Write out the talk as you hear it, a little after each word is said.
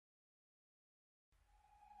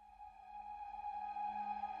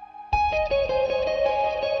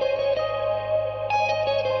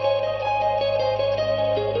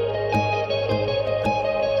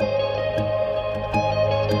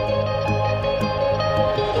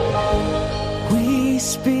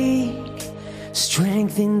speak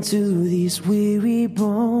strength into these weary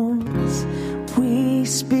bones. We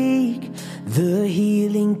speak the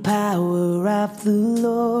healing power of the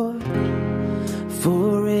Lord.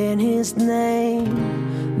 For in His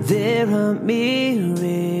name there are miracles.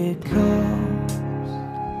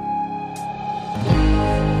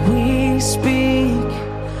 We speak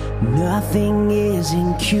nothing is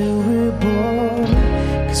incurable,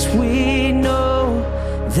 'cause we know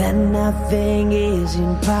that nothing is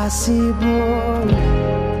impossible.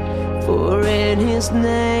 For in His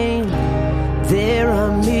name there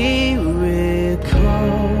are miracles.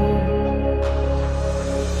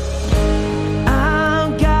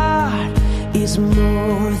 Our God is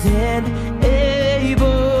more than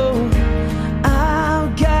able. Our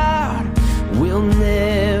God will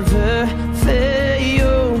never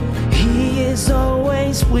fail. He is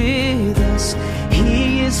always with us.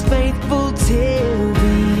 He is faithful till the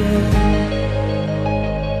end.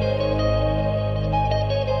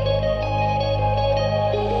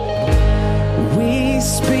 We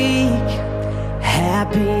speak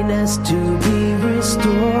happiness to be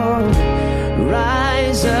restored.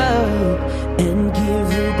 Rise up and give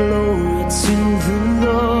the glory to the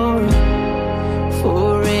Lord.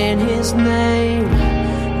 For in His name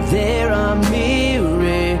there are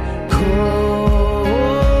miracles.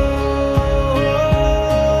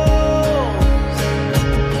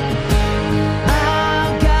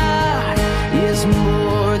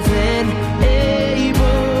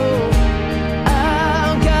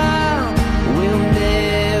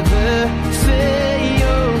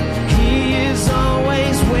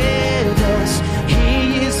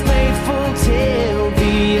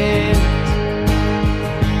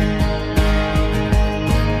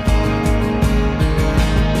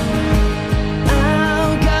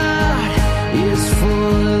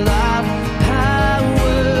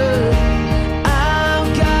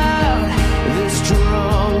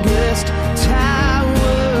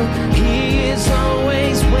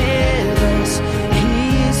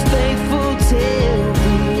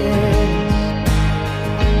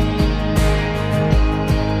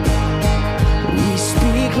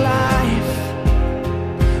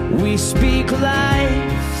 We speak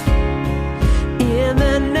life in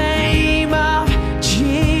the name of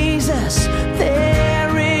Jesus.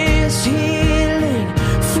 There is healing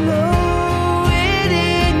flowing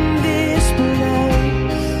in this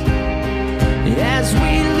place as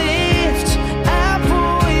we lift our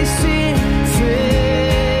voice in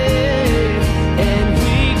faith, and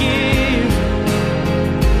we give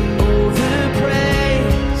all the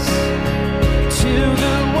praise to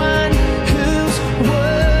the one who's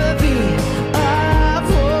worthy of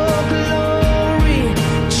all glory.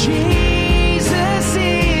 Jesus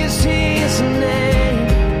is His name.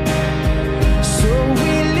 So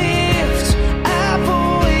we lift our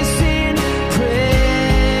voice in praise.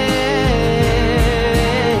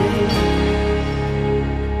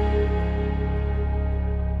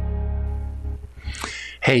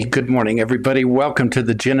 Hey, good morning, everybody. Welcome to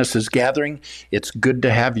the Genesis Gathering. It's good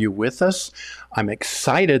to have you with us. I'm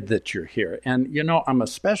excited that you're here. And, I'm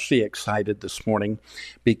especially excited this morning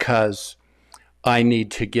because I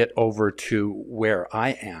need to get over to where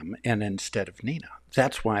I am and instead of Nina.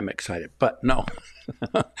 That's why I'm excited. But no,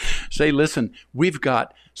 say, listen, we've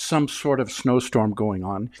got some sort of snowstorm going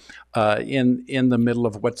on in the middle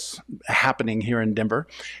of what's happening here in Denver.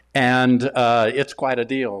 And it's quite a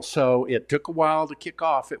deal. So it took a while to kick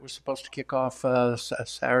off. It was supposed to kick off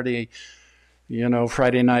Saturday,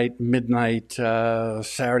 Friday night, midnight,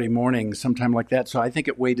 Saturday morning, sometime like that. So I think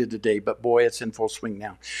it waited a day, but boy, it's in full swing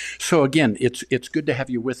now. So again, it's good to have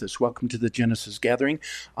you with us. Welcome to the Genesis Gathering.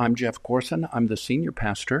 I'm Jeff Corson. I'm the senior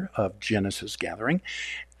pastor of Genesis Gathering.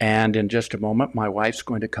 And in just a moment, my wife's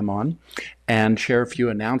going to come on and share a few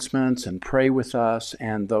announcements and pray with us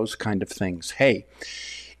and those kind of things. Hey,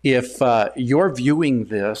 if you're viewing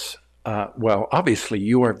this, obviously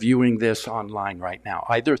you are viewing this online right now,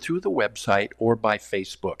 either through the website or by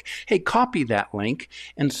Facebook. Hey, copy that link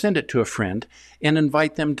and send it to a friend and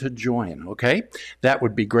invite them to join, okay? That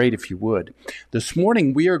would be great if you would. This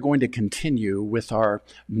morning, we are going to continue with our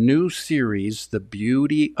new series, The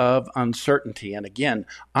Beauty of Uncertainty. And again,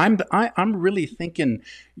 I'm really thinking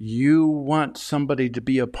you want somebody to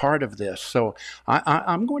be a part of this. So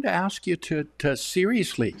I'm going to ask you to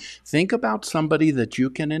seriously think about somebody that you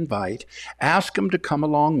can invite. Ask them to come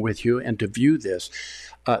along with you and to view this,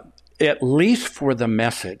 at least for the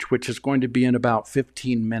message, which is going to be in about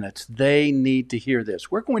 15 minutes. They need to hear this.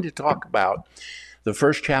 We're going to talk about the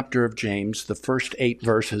first chapter of James, the first 8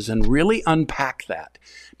 verses, and really unpack that,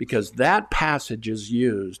 because that passage is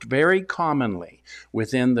used very commonly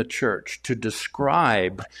within the church to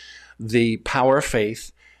describe the power of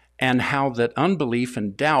faith and how that unbelief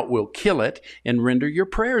and doubt will kill it and render your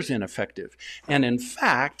prayers ineffective. And in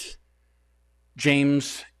fact,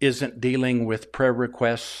 James isn't dealing with prayer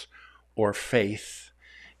requests or faith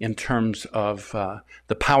in terms of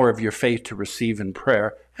the power of your faith to receive in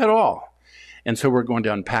prayer at all. And so we're going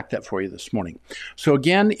to unpack that for you this morning. So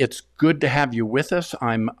again, it's good to have you with us.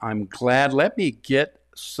 I'm glad. Let me get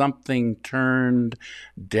something turned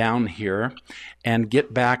down here and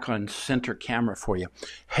get back on center camera for you.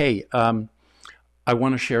 Hey, I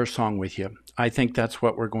want to share a song with you. I think that's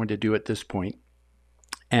what we're going to do at this point.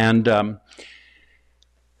 And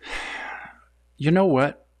you know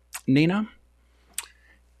what, Nina?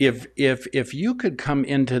 If you could come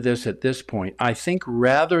into this at this point, I think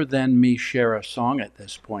rather than me share a song at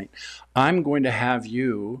this point, I'm going to have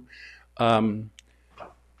you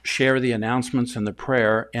share the announcements and the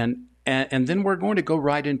prayer, and then we're going to go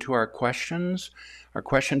right into our questions, our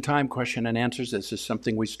question time, question and answers. This is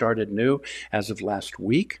something we started new as of last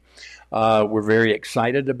week. We're very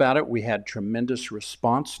excited about it. We had tremendous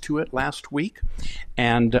response to it last week,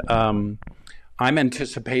 and I'm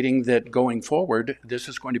anticipating that going forward, this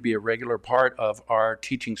is going to be a regular part of our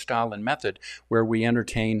teaching style and method where we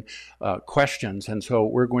entertain questions. And so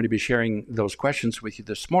we're going to be sharing those questions with you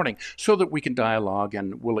this morning so that we can dialogue,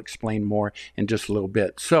 and we'll explain more in just a little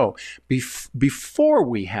bit. So before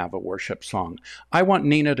we have a worship song, I want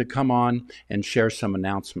Nina to come on and share some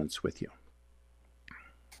announcements with you.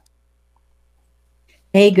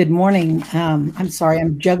 Hey, good morning. I'm sorry,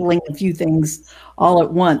 I'm juggling a few things all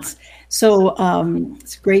at once. So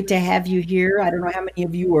it's great to have you here. I don't know how many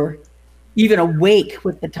of you are even awake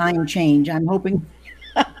with the time change. I'm hoping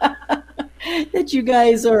that you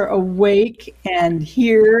guys are awake and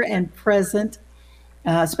here and present,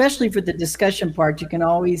 especially for the discussion part. You can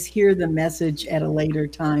always hear the message at a later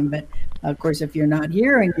time. But of course, if you're not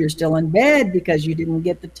here and you're still in bed because you didn't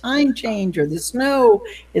get the time change, or the snow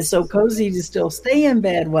is so cozy to still stay in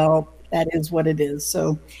bed, well, that is what it is.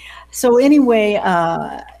 So anyway,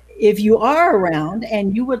 if you are around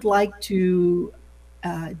and you would like to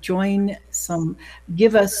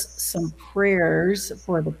give us some prayers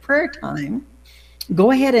for the prayer time,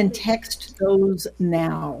 go ahead and text those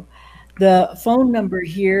now. The phone number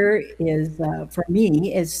here is, for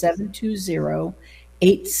me, is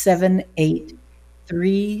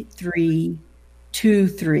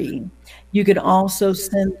 720-878-3323. You can also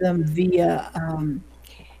send them via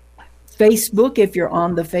Facebook if you're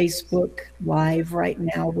on the Facebook Live right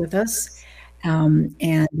now with us.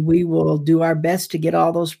 And we will do our best to get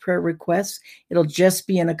all those prayer requests. It'll just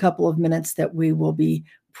be in a couple of minutes that we will be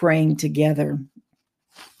praying together.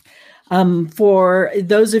 For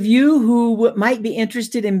those of you who might be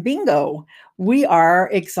interested in bingo, we are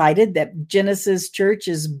excited that Genesis Church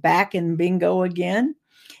is back in bingo again.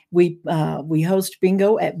 We host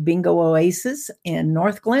bingo at Bingo Oasis in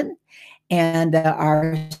North Glen, and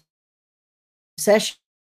our session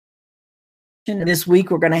this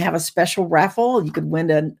week, we're going to have a special raffle. You could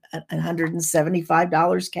win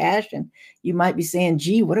 $175 cash, and you might be saying,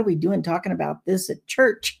 gee, what are we doing talking about this at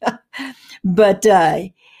church? But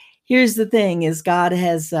here's the thing is God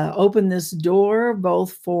has opened this door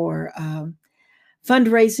both for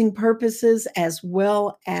fundraising purposes, as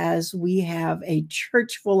well as we have a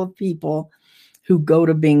church full of people who go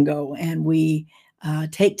to bingo, and we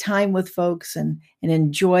take time with folks and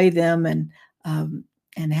enjoy them and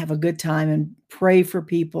have a good time and pray for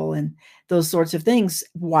people and those sorts of things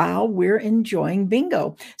while we're enjoying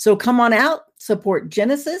bingo. So come on out, support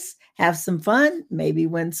Genesis, have some fun, maybe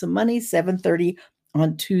win some money, 7:30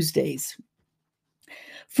 on Tuesdays.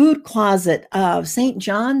 Food Closet of St.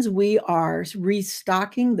 John's, we are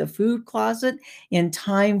restocking the food closet in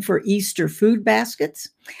time for Easter food baskets.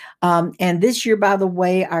 And this year, by the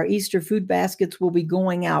way, our Easter food baskets will be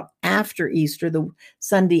going out after Easter, the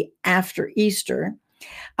Sunday after Easter.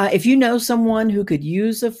 If you know someone who could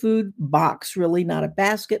use a food box, really not a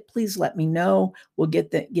basket, please let me know. We'll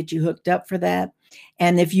get you hooked up for that.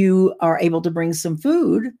 And if you are able to bring some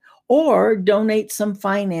food or donate some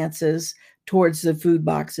finances towards the food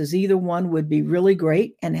boxes, either one would be really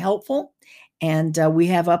great and helpful. And we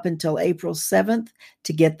have up until April 7th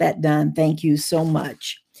to get that done. Thank you so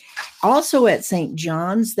much. Also at St.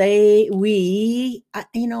 John's, I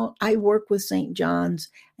work with St. John's.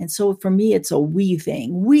 And so for me, it's a we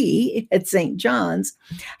thing. We at St. John's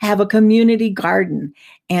have a community garden,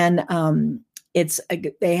 and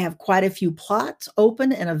they have quite a few plots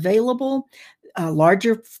open and available.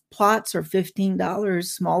 Larger plots are $15,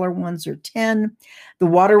 smaller ones are $10. The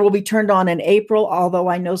water will be turned on in April, although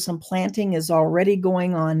I know some planting is already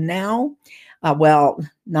going on now. Well,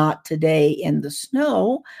 not today in the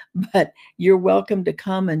snow, but you're welcome to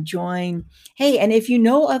come and join. Hey, and if you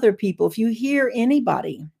know other people, if you hear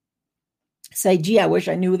anybody say, gee, I wish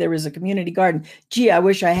I knew there was a community garden. Gee, I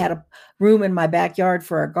wish I had a room in my backyard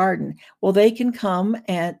for a garden. Well, they can come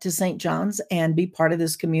to St. John's and be part of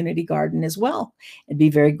this community garden as well. It'd be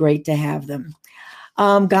very great to have them.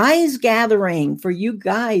 Guys gathering for you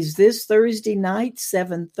guys this Thursday night,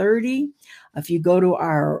 7:30. If you go to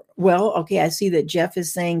I see that Jeff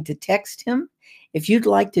is saying to text him. If you'd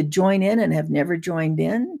like to join in and have never joined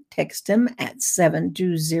in, text him at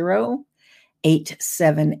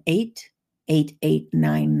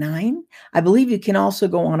 720-878-8899. I believe you can also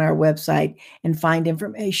go on our website and find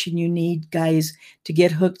information you need, guys, to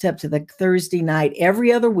get hooked up to the Thursday night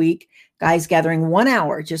every other week. Guys gathering 1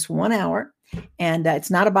 hour, just 1 hour. And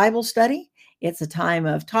it's not a Bible study. It's a time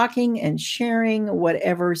of talking and sharing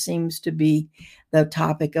whatever seems to be the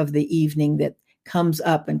topic of the evening that comes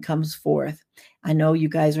up and comes forth. I know you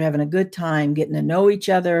guys are having a good time getting to know each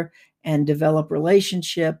other and develop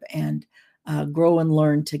relationship and grow and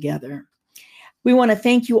learn together. We want to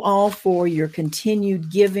thank you all for your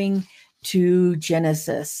continued giving to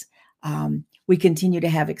Genesis. We continue to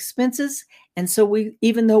have expenses. And so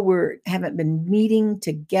even though we haven't been meeting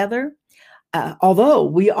together, although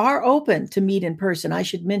we are open to meet in person, I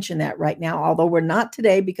should mention that right now, although we're not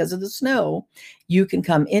today because of the snow, you can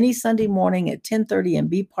come any Sunday morning at 10:30 and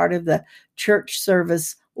be part of the church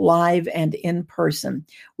service live and in person.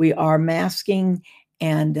 We are masking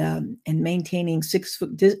and maintaining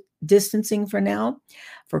 6-foot distancing for now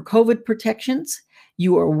for COVID protections.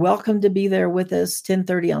 You are welcome to be there with us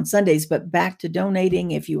 10:30 on Sundays, but back to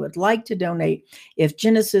donating. If you would like to donate, if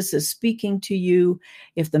Genesis is speaking to you,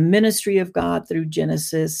 if the ministry of God through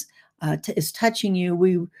Genesis is touching you,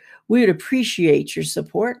 we would appreciate your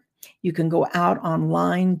support. You can go out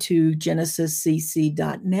online to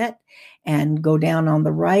genesiscc.net and go down on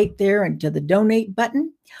the right there and to the donate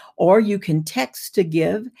button, or you can text to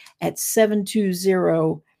give at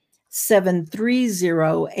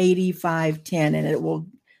 720-730-8510, and it will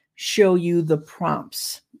show you the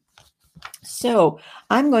prompts. So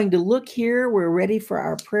I'm going to look here. We're ready for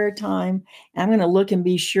our prayer time. I'm going to look and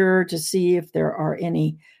be sure to see if there are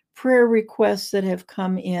any prayer requests that have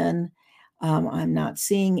come in. I'm not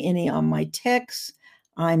seeing any on my text.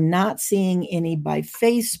 I'm not seeing any by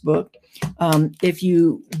Facebook. If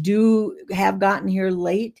you do have gotten here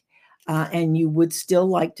late and you would still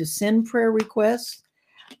like to send prayer requests,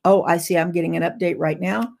 oh, I see. I'm getting an update right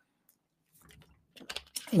now.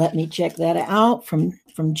 Let me check that out from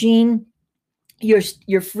Jean.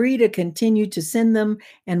 You're free to continue to send them,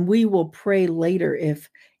 and we will pray later if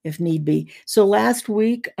need be. So last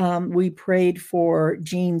week we prayed for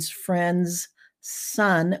Jean's friend's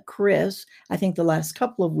son, Chris. I think the last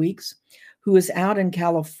couple of weeks, who is out in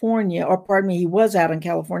California, or pardon me, he was out in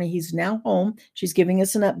California. He's now home. She's giving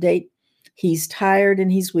us an update. He's tired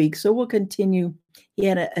and he's weak, so we'll continue. He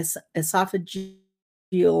had an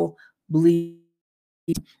esophageal bleed.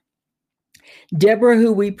 Deborah,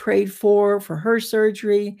 who we prayed for her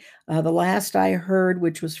surgery, the last I heard,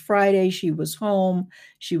 which was Friday, she was home.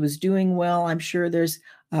 She was doing well. I'm sure there's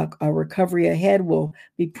a recovery ahead. We'll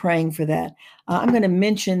be praying for that. I'm going to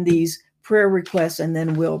mention these prayer requests and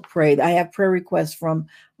then we'll pray. I have prayer requests from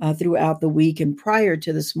throughout the week and prior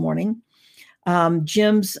to this morning.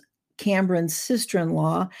 Jim's Cameron's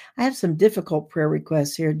sister-in-law. I have some difficult prayer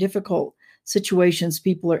requests here, difficult situations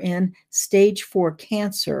people are in. Stage 4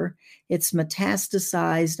 cancer. It's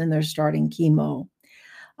metastasized and they're starting chemo.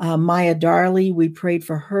 Maya Darley, we prayed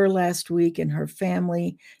for her last week and her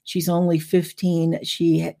family. She's only 15.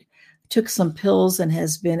 She took some pills and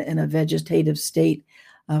has been in a vegetative state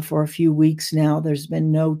for a few weeks now. There's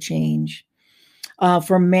been no change.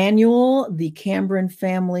 For Manuel, the Cameron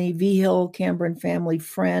family, V-Hill Cameron family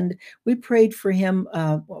friend, we prayed for him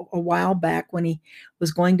a while back when he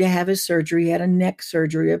was going to have his surgery. He had a neck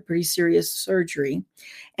surgery, a pretty serious surgery.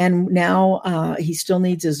 And now he still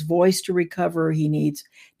needs his voice to recover. He needs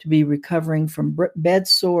to be recovering from bed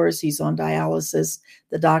sores. He's on dialysis.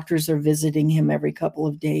 The doctors are visiting him every couple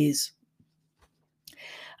of days.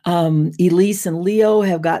 Elise and Leo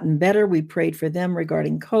have gotten better. We prayed for them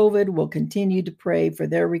regarding COVID. We'll continue to pray for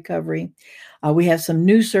their recovery. We have some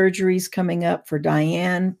new surgeries coming up for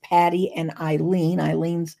Diane, Patty, and Eileen.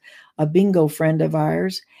 Eileen's a bingo friend of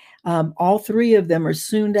ours. All three of them are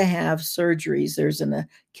soon to have surgeries. There's an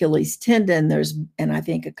Achilles tendon, and I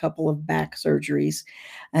think a couple of back surgeries.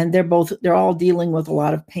 And they're all dealing with a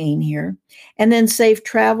lot of pain here. And then safe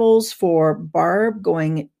travels for Barb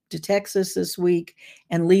going to Texas this week,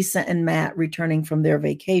 and Lisa and Matt returning from their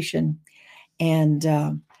vacation.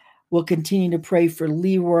 And we'll continue to pray for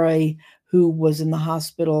Leroy, who was in the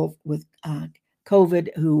hospital with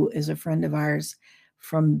COVID, who is a friend of ours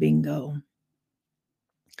from Bingo.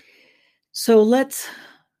 So let's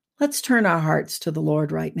turn our hearts to the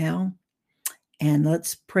Lord right now, and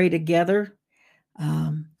let's pray together.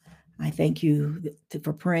 I thank you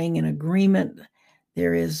for praying in agreement.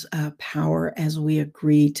 There is power as we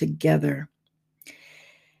agree together.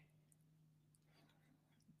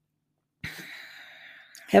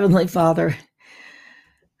 Heavenly Father,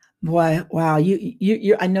 wow,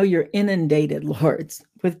 you I know you're inundated, Lord,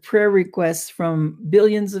 with prayer requests from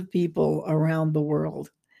billions of people around the world.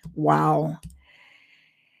 Wow.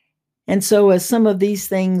 And so as some of these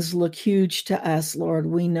things look huge to us, Lord,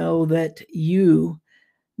 we know that you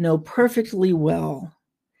know perfectly well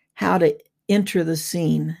how to enter the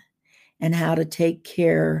scene and how to take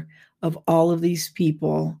care of all of these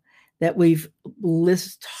people that we've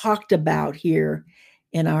talked about here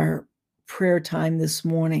in our prayer time this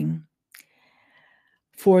morning,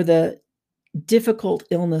 for the difficult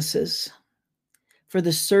illnesses, for the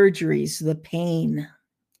surgeries, the pain,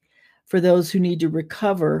 for those who need to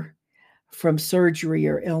recover from surgery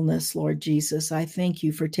or illness, Lord Jesus. I thank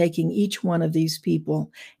you for taking each one of these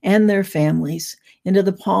people and their families into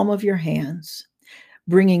the palm of your hands,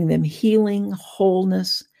 bringing them healing,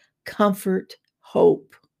 wholeness, comfort,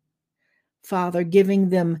 hope. Father, giving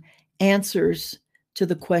them answers to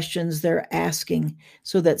the questions they're asking,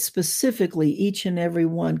 so that specifically each and every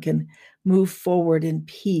one can move forward in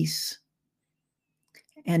peace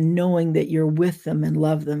and knowing that you're with them and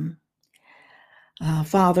love them.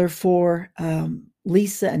 Father, for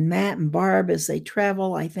Lisa and Matt and Barb as they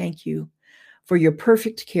travel, I thank you for your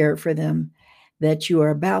perfect care for them, that you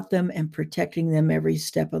are about them and protecting them every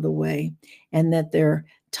step of the way, and that their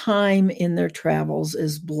time in their travels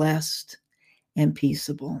is blessed and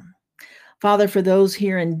peaceable. Father, for those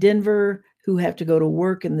here in Denver who have to go to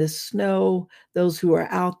work in this snow, those who are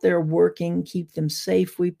out there working, keep them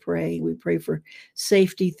safe, we pray. We pray for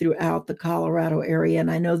safety throughout the Colorado area. And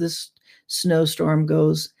I know this snowstorm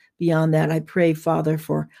goes beyond that. I pray, Father,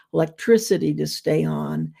 for electricity to stay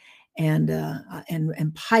on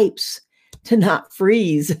and pipes to not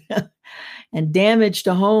freeze and damage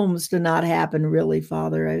to homes to not happen, really,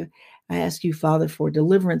 Father. I ask you, Father, for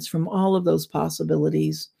deliverance from all of those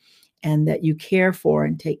possibilities, and that you care for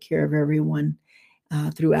and take care of everyone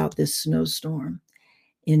throughout this snowstorm.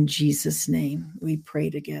 In Jesus' name, we pray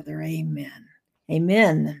together. Amen.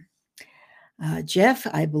 Amen. Jeff,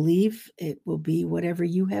 I believe it will be whatever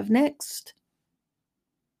you have next.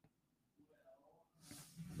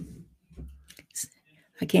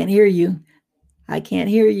 I can't hear you. I can't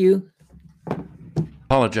hear you.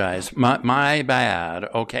 Apologize. My bad.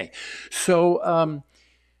 Okay. So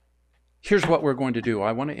here's what we're going to do.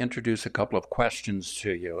 I want to introduce a couple of questions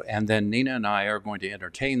to you, and then Nina and I are going to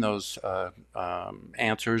entertain those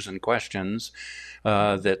answers and questions.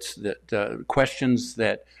 Questions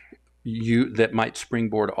that might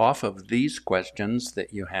springboard off of these questions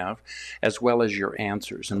that you have, as well as your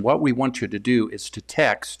answers. And what we want you to do is to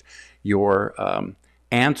text your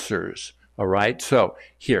answers. All right. So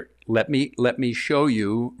here, let me show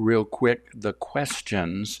you real quick the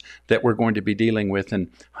questions that we're going to be dealing with. And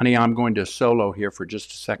honey, I'm going to solo here for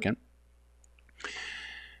just a second.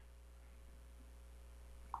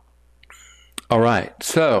 All right.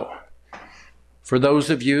 So for those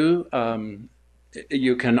of you,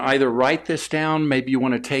 you can either write this down. Maybe you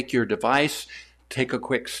want to take your device, take a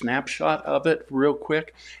quick snapshot of it real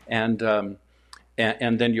quick, and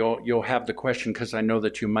then you'll have the question, because I know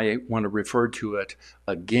that you may want to refer to it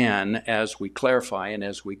again as we clarify and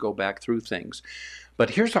as we go back through things.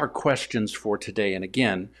 But here's our questions for today. And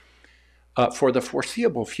again, for the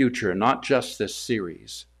foreseeable future, not just this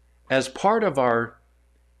series, as part of our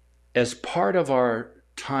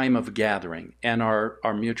time of gathering and our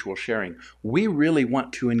mutual sharing, we really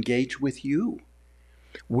want to engage with you.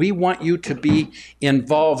 We want you to be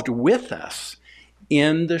involved with us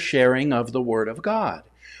in the sharing of the Word of God.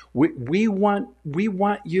 We want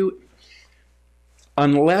you,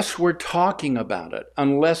 unless we're talking about it,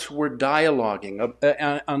 unless we're dialoguing,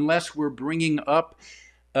 unless we're bringing up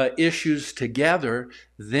issues together,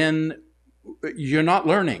 then you're not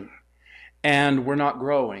learning and we're not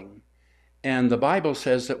growing. And the Bible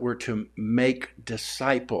says that we're to make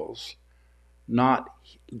disciples not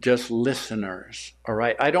just listeners. All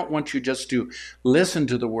right. I don't want you just to listen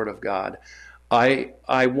to the Word of God. I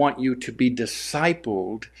want you to be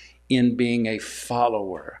discipled in being a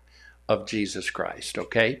follower of Jesus Christ.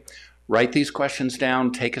 Okay. Write these questions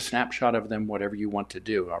down, take a snapshot of them, whatever you want to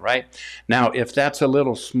do, all right? Now, if that's a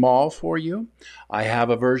little small for you, I have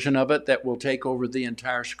a version of it that will take over the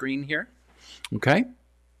entire screen here, okay?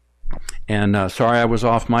 And sorry I was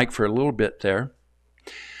off mic for a little bit there.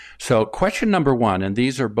 So question number 1, and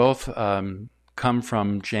these are both come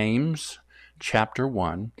from James chapter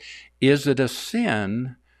 1. Is it a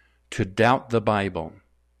sin to doubt the Bible?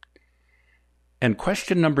 And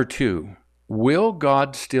question number 2, will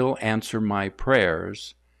God still answer my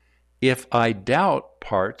prayers if I doubt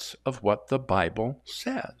parts of what the Bible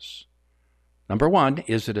says? Number 1,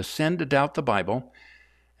 is it a sin to doubt the Bible?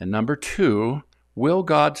 And number 2, will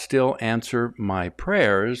God still answer my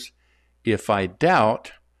prayers if I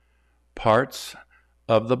doubt parts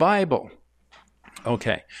of the Bible?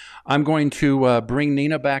 Okay, I'm going to bring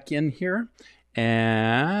Nina back in here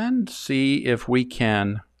and see if we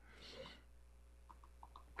can.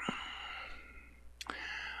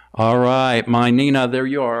 All right, my Nina, there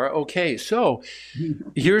you are. Okay, so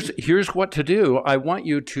here's what to do. I want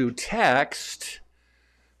you to text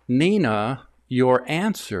Nina your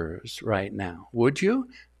answers right now. Would you?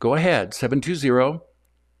 Go ahead,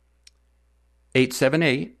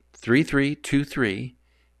 720-878-3323.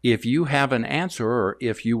 If you have an answer or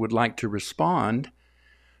if you would like to respond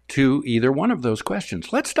to either one of those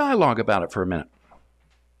questions. Let's dialogue about it for a minute.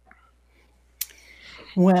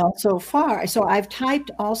 Well, so I've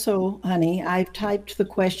typed also, honey, I've typed the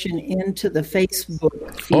question into the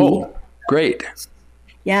Facebook feed. Oh, great.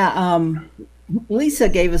 Yeah, Lisa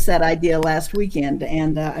gave us that idea last weekend,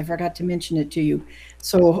 and I forgot to mention it to you.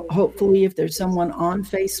 So hopefully if there's someone on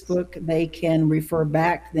Facebook, they can refer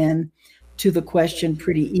back then to the question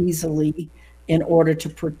pretty easily in order to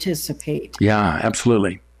participate. Yeah,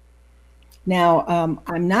 absolutely. Now,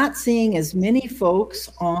 I'm not seeing as many folks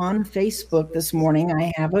on Facebook this morning.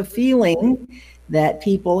 I have a feeling that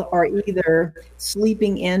people are either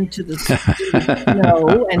sleeping into the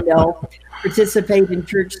snow and they'll participate in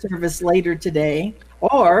church service later today,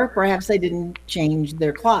 or perhaps they didn't change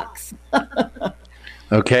their clocks.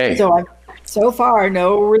 Okay. So far,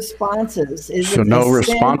 no responses. So no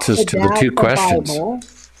responses to the two questions.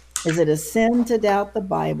 Is it a sin to doubt the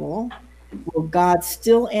Bible? Will God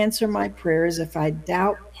still answer my prayers if I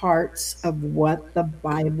doubt parts of what the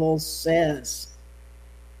Bible says?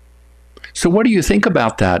 So what do you think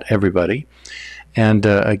about that, everybody? And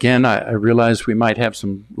again, I realize we might have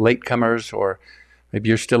some latecomers, or maybe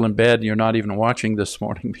you're still in bed and you're not even watching this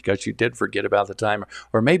morning because you did forget about the timer.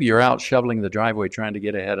 Or maybe you're out shoveling the driveway trying to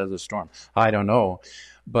get ahead of the storm. I don't know.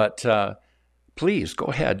 But please go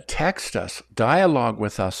ahead, text us, dialogue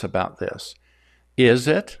with us about this. Is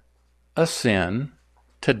it a sin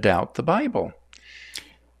to doubt the Bible?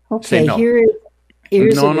 Okay, say no.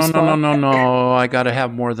 here's No. I got to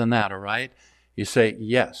have more than that, all right? You say,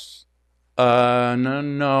 yes.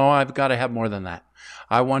 No, I've got to have more than that.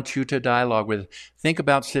 I want you to dialogue with, think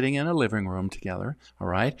about sitting in a living room together, all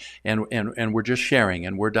right? And we're just sharing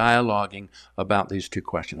and we're dialoguing about these two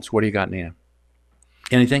questions. What do you got, Nina?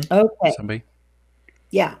 Anything? Okay. Somebody?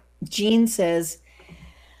 Yeah. Jean says,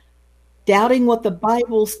 doubting what the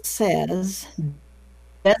Bible says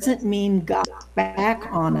doesn't mean God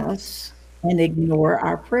back on us and ignore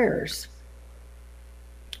our prayers.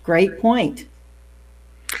 Great point.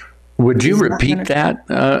 Would you repeat that,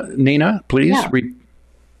 Nina, please? Yeah.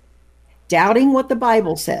 Doubting what the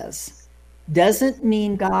Bible says doesn't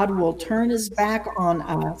mean God will turn his back on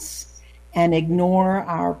us and ignore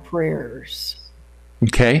our prayers.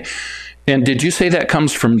 Okay. And did you say that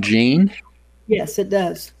comes from Jean? Yes, it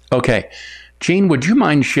does. Okay. Jean, would you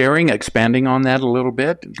mind sharing, expanding on that a little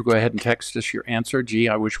bit? Go ahead and text us your answer. Gee,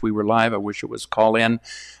 I wish we were live. I wish it was call in.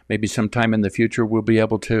 Maybe sometime in the future we'll be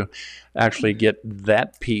able to actually get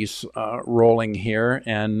that piece rolling here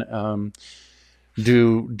and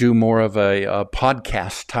do more of a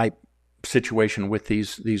podcast type situation with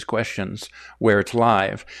these questions where it's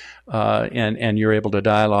live and you're able to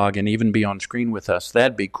dialogue and even be on screen with us.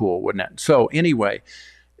 That'd be cool, wouldn't it? So anyway,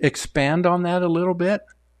 expand on that a little bit.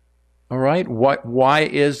 All right. Why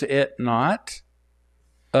is it not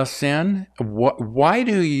a sin? Why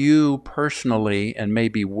do you personally, and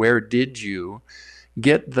maybe where did you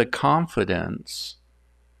get the confidence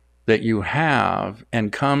that you have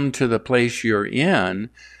and come to the place you're in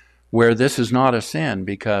where this is not a sin?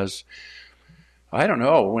 Because I don't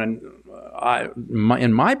know, when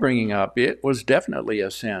in my bringing up, it was definitely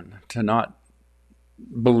a sin to not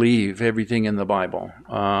believe everything in the Bible.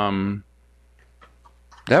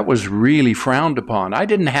 That was really frowned upon. I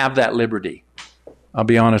didn't have that liberty. I'll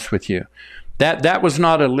be honest with you. That was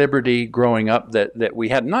not a liberty growing up that we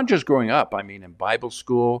had. Not just growing up. I mean, in Bible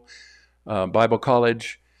school, Bible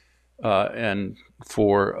college, and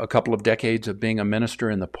for a couple of decades of being a minister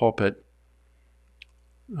in the pulpit,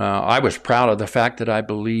 I was proud of the fact that I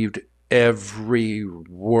believed every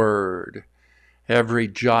word, every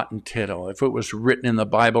jot and tittle. If it was written in the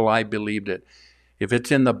Bible, I believed it. If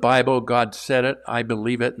it's in the Bible, God said it, I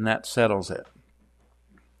believe it, and that settles it.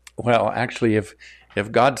 Well, actually, if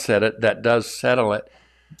God said it, that does settle it.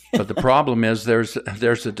 But the problem is there's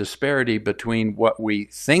a disparity between what we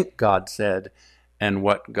think God said and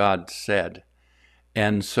what God said.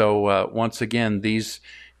 And so once again, these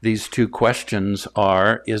two questions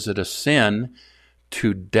are, is it a sin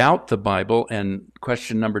to doubt the Bible? And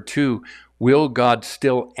question number 2, will God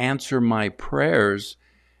still answer my prayers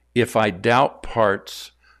if I doubt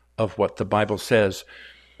parts of what the Bible says?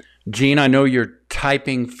 Gene, I know you're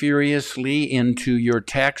typing furiously into your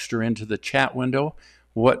text or into the chat window.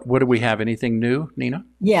 What do we have? Anything new, Nina?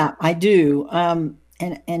 Yeah, I do.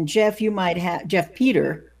 And Jeff, Jeff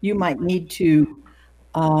Peter, you might need to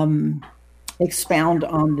expound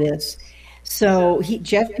on this. So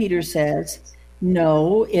Jeff Peter says,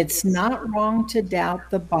 no, it's not wrong to doubt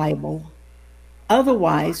the Bible.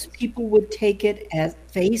 Otherwise, people would take it at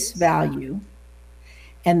face value,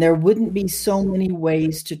 and there wouldn't be so many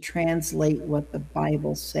ways to translate what the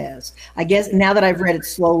Bible says. I guess now that I've read it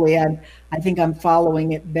slowly, I think I'm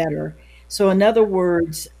following it better. So in other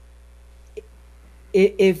words,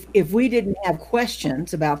 if we didn't have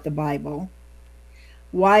questions about the Bible,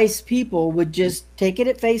 wise people would just take it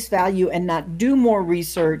at face value and not do more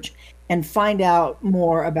research and find out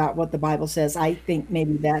more about what the Bible says. I think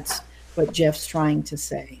maybe that's what Jeff's trying to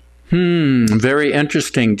say. Very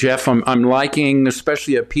interesting, Jeff. I'm liking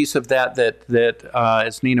especially a piece of that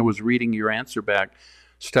as Nina was reading your answer back,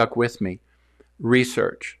 stuck with me.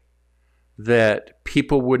 Research. That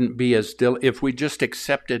people wouldn't be as if we just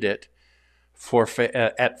accepted it for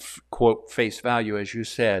at quote face value, as you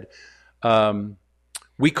said.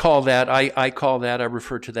 We call that. I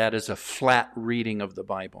refer to that as a flat reading of the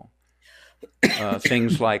Bible.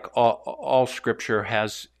 Things like all Scripture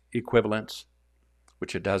has equivalence,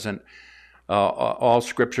 which it doesn't. All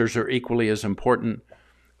Scriptures are equally as important.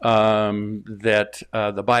 That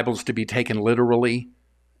the Bible's to be taken literally,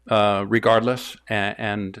 regardless,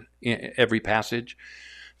 and in every passage,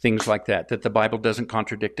 things like that. That the Bible doesn't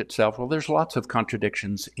contradict itself. Well, there's lots of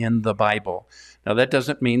contradictions in the Bible. Now, that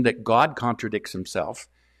doesn't mean that God contradicts himself.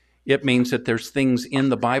 It means that there's things in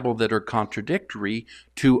the Bible that are contradictory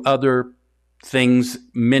to other things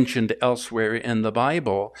mentioned elsewhere in the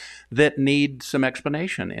Bible that need some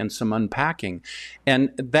explanation and some unpacking.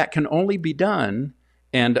 And that can only be done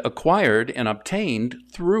and acquired and obtained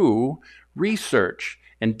through research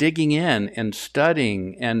and digging in and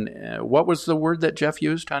studying. And what was the word that Jeff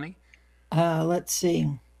used, honey? Let's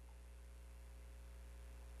see.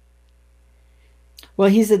 Well,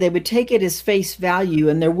 he said they would take it as face value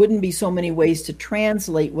and there wouldn't be so many ways to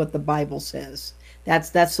translate what the Bible says.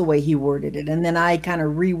 That's the way he worded it. And then I kind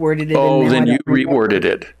of reworded it. Oh, then you reworded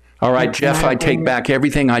it. All right, Jeff, I take back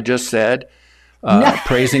everything I just said,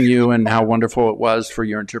 praising you and how wonderful it was for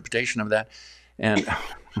your interpretation of that. And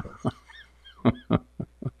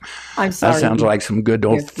I'm sorry. That sounds like some good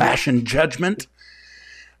old-fashioned judgment.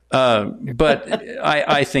 But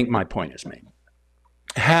I think my point is made.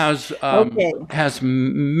 Has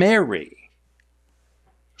Mary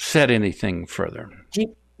said anything further?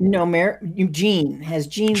 No, Gene. Has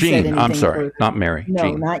Gene said anything? I'm sorry, further? not Mary. No,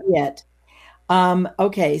 Gene. Not yet.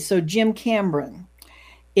 Okay, so Jim Cameron.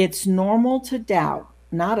 It's normal to doubt,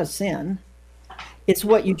 not a sin. It's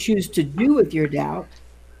what you choose to do with your doubt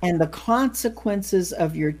and the consequences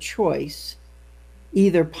of your choice,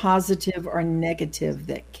 either positive or negative,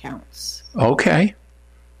 that counts. Okay.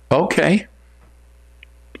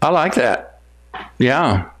 I like that.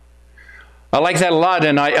 Yeah. I like that a lot,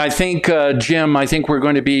 and I think, Jim, we're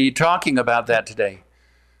going to be talking about that today.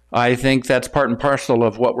 I think that's part and parcel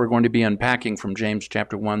of what we're going to be unpacking from James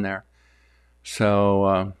chapter 1 there.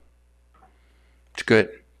 So, it's good.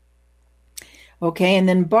 Okay, and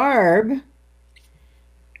then Barb,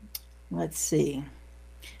 let's see.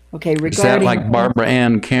 Okay, regarding... Is that like Barbara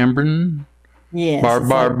Ann Cameron? Yes.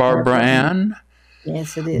 Barbara Ann?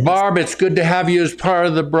 Yes, it is. Barb, it's good to have you as part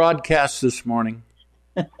of the broadcast this morning.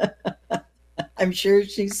 I'm sure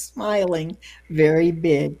she's smiling very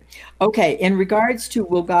big. Okay, in regards to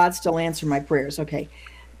will God still answer my prayers? Okay,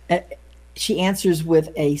 she answers with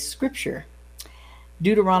a scripture.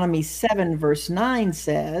 Deuteronomy 7 verse 9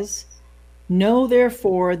 says, Know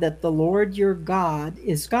therefore that the Lord your God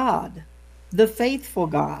is God, the faithful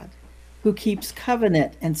God, who keeps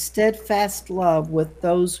covenant and steadfast love with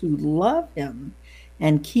those who love him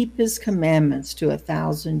and keep his commandments to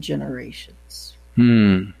 1,000 generations.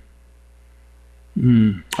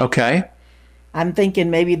 Okay. I'm thinking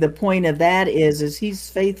maybe the point of that is he's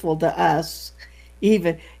faithful to us.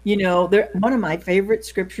 Even, one of my favorite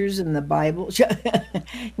scriptures in the Bible,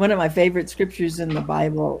 one of my favorite scriptures in the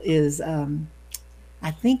Bible is,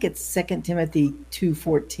 I think it's 2 Timothy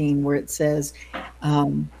 2:14, where it says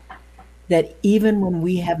that even when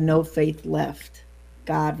we have no faith left,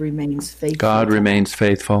 God remains faithful. God remains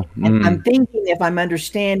faithful. And I'm thinking, if I'm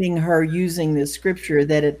understanding her using this scripture,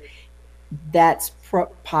 that's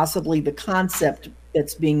possibly the concept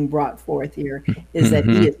that's being brought forth here, is that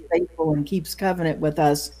he is faithful and keeps covenant with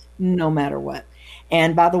us no matter what.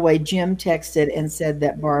 And by the way, Jim texted and said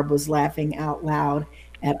that Barb was laughing out loud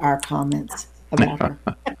at our comments about her.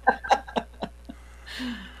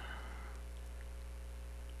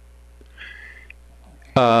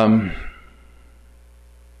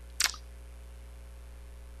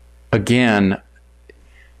 Again,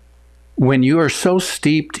 when you are so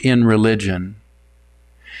steeped in religion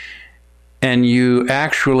and you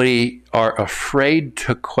actually are afraid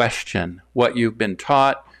to question what you've been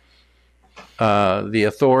taught, the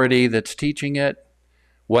authority that's teaching it,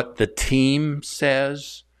 what the team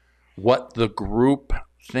says, what the group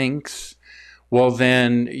thinks, well,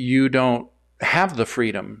 then you don't have the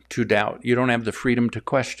freedom to doubt. You don't have the freedom to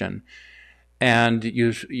question. And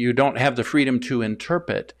you don't have the freedom to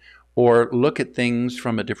interpret or look at things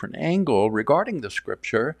from a different angle regarding the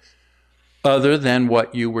scripture other than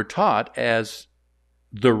what you were taught as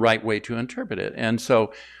the right way to interpret it. And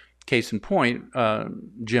so, case in point,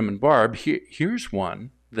 Jim and Barb, here's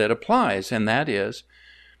one that applies, and that is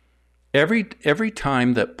every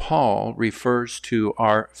time that Paul refers to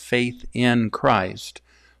our faith in Christ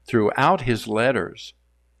throughout his letters,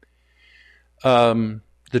 the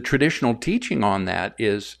traditional teaching on that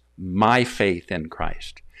is my faith in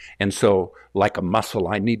Christ. And so, like a muscle,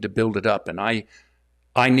 I need to build it up, and I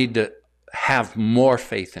need to have more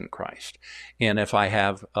faith in Christ. And if I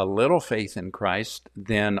have a little faith in Christ,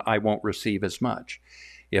 then I won't receive as much.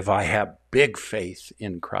 If I have big faith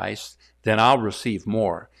in Christ, then I'll receive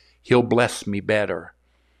more. He'll bless me better.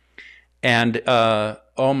 And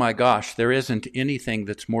oh my gosh, there isn't anything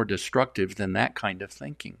that's more destructive than that kind of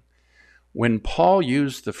thinking. When Paul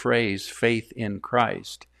used the phrase faith in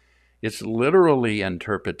Christ, it's literally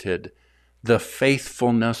interpreted the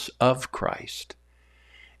faithfulness of Christ.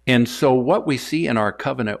 And so what we see in our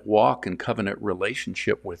covenant walk and covenant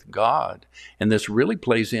relationship with God, and this really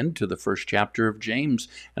plays into the first chapter of James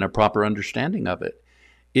and a proper understanding of it,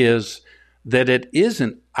 is that it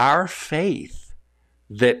isn't our faith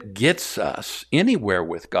that gets us anywhere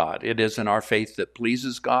with God. It isn't our faith that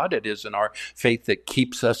pleases God. It isn't our faith that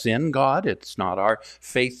keeps us in God. It's not our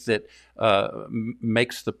faith that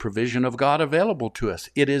makes the provision of God available to us.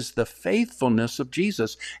 It is the faithfulness of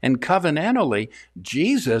Jesus. And covenantally,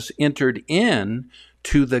 Jesus entered in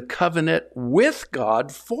to the covenant with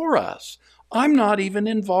God for us. I'm not even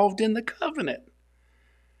involved in the covenant.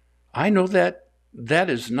 I know that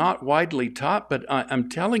is not widely taught, but I'm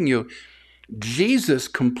telling you, Jesus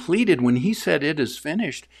completed, when he said it is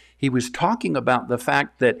finished, he was talking about the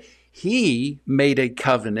fact that he made a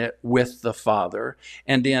covenant with the Father,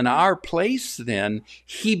 and in our place then,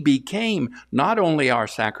 he became not only our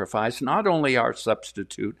sacrifice, not only our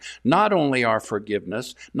substitute, not only our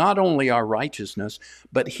forgiveness, not only our righteousness,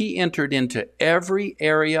 but he entered into every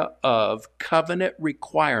area of covenant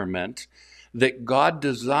requirement that God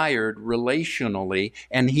desired relationally,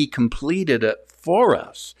 and he completed it for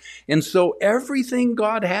us. And so everything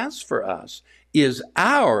God has for us is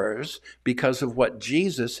ours because of what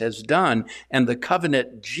Jesus has done and the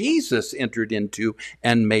covenant Jesus entered into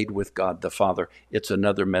and made with God the Father. It's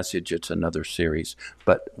another message. It's another series.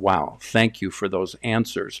 But wow, thank you for those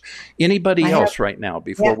answers. Anybody else right now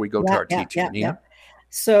before we go to our teaching? Nina?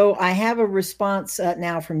 So I have a response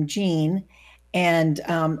now from Jean, and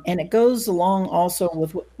it goes along also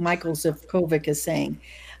with what Michael Zivkovic is saying.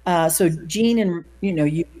 So Jean, and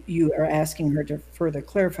you are asking her to further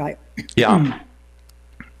clarify. Yeah.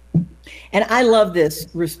 And I love this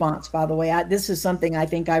response, by the way. This is something I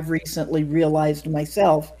think I've recently realized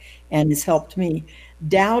myself and has helped me.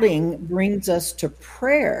 Doubting brings us to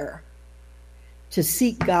prayer to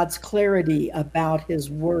seek God's clarity about his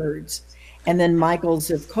words. And then Michael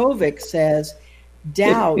Zivkovic says,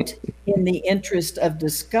 doubt in the interest of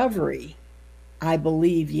discovery. I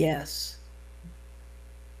believe yes.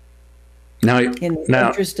 Now, in the now,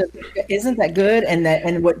 interest of, isn't that good?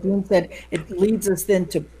 And what Dean said, it leads us then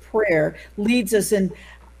to prayer, leads us in,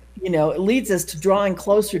 it leads us to drawing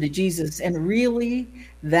closer to Jesus. And really,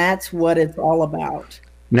 that's what it's all about.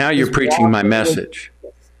 now you're is preaching my walking with message.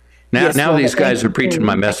 Jesus. Now, Yes, now well, these but guys are preaching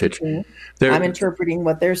my message. They're I'm interpreting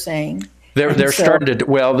what they're saying. they're And they're so- starting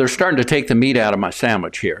to they're starting to take the meat out of my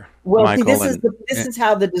sandwich here, Well, see, Michael. this is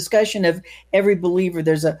how the discussion of every believer.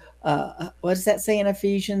 There's a what does that say in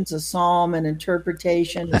Ephesians? A psalm, an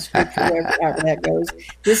interpretation, a scripture, however that goes.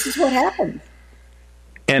 This is what happens.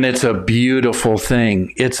 And it's a beautiful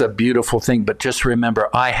thing. It's a beautiful thing. But just remember,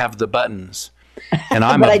 I have the buttons, and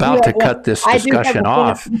I'm But I do about to have one- cut this I do have discussion one.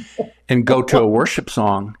 off and go to a worship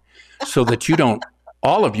song, so that you don't,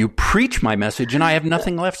 all of you, preach my message, and I have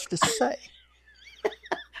nothing left to say.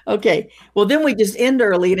 Okay. Well, then we just end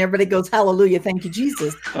early, and everybody goes, "Hallelujah, thank you,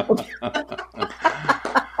 Jesus."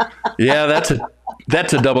 Yeah,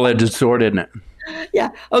 that's a double-edged sword, isn't it? Yeah.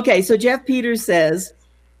 Okay. So Jeff Peters says,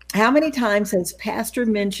 how many times has Pastor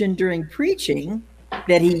mentioned during preaching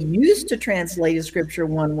that he used to translate a scripture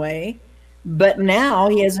one way, but now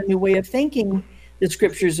he has a new way of thinking the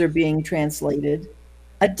scriptures are being translated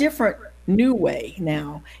a different new way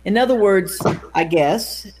now? In other words, I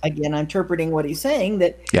guess, again, I'm interpreting what he's saying,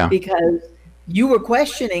 that Yeah. because you were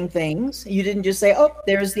questioning things, you didn't just say, "Oh,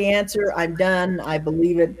 there's the answer. I'm done. I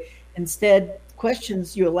believe it." Instead,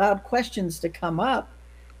 you allowed questions to come up,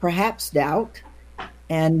 perhaps doubt,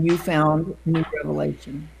 and you found new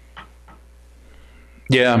revelation.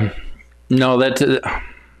 Yeah, no,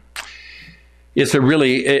 it's a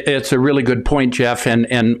really good point, Jeff.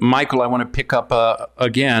 And Michael, I want to pick up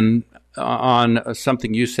again on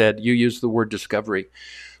something you said. You used the word discovery.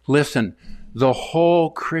 Listen, the whole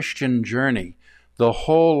Christian journey, the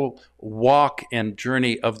whole walk and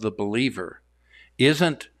journey of the believer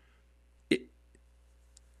isn't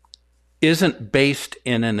based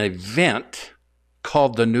in an event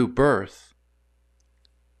called the new birth.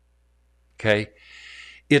 Okay?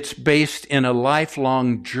 It's based in a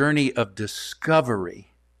lifelong journey of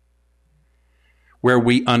discovery where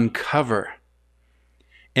we uncover.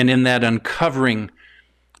 And in that uncovering,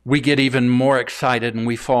 we get even more excited and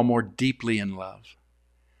we fall more deeply in love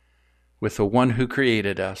with the one who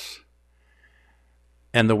created us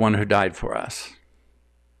and the one who died for us.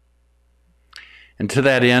 And to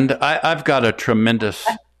that end, I've got a tremendous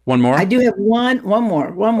one more. I do have one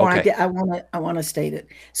more. Okay. I want to state it.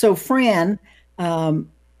 So Fran,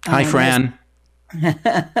 Hi, Fran.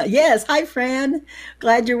 yes, hi Fran.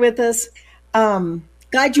 Glad you're with us.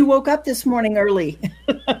 Glad you woke up this morning early.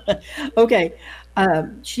 Okay.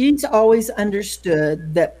 She's always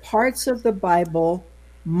understood that parts of the Bible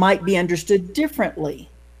might be understood differently.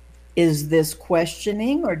 Is this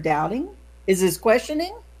questioning or doubting? Is this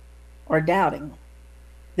questioning or doubting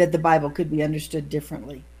that the Bible could be understood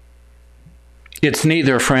differently? It's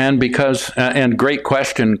neither, Fran, because, and great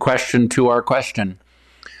question to our question.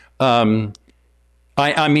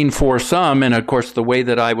 I mean, for some, and of course, the way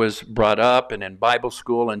that I was brought up and in Bible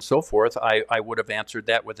school and so forth, I would have answered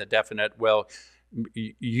that with a definite, well,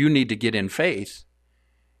 you need to get in faith.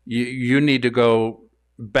 You need to go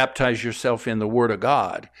baptize yourself in the Word of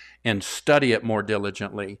God and study it more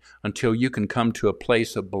diligently until you can come to a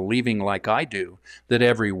place of believing like I do, that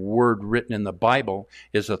every word written in the Bible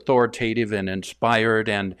is authoritative and inspired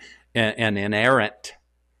and inerrant.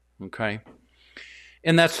 Okay?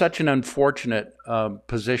 And that's such an unfortunate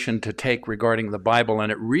position to take regarding the Bible,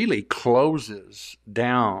 and it really closes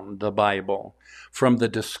down the Bible from the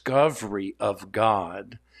discovery of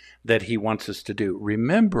God that He wants us to do.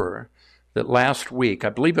 Remember that last week, I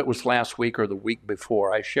believe it was last week or the week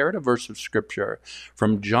before, I shared a verse of Scripture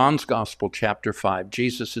from John's Gospel, chapter 5.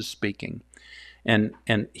 Jesus is speaking, and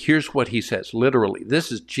here's what He says, literally.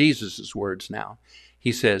 This is Jesus' words now.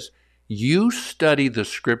 He says, "You study the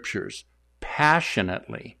Scriptures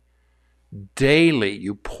passionately, daily,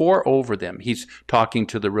 you pore over them." He's talking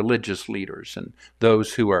to the religious leaders and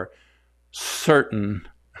those who are certain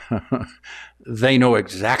they know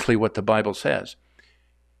exactly what the Bible says.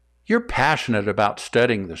 You're passionate about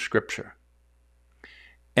studying the Scripture,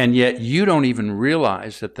 and yet you don't even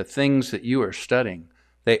realize that the things that you are studying,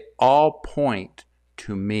 they all point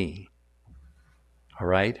to me. All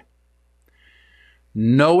right?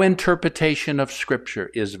 No interpretation of Scripture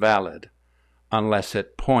is valid unless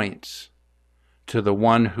it points to the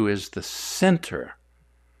one who is the center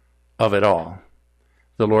of it all,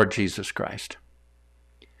 the Lord Jesus Christ.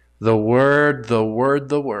 The Word, the Word,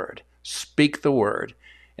 the Word. Speak the Word.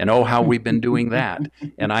 And oh, how we've been doing that.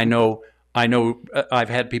 And I know I've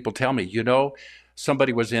had people tell me,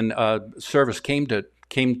 somebody was in service, came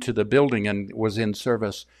to the building and was in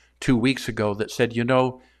service 2 weeks ago that said,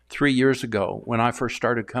 3 years ago when I first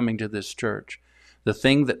started coming to this church, the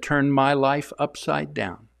thing that turned my life upside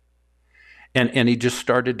down, and he just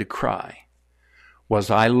started to cry, was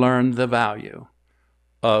I learned the value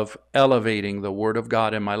of elevating the Word of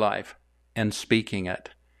God in my life and speaking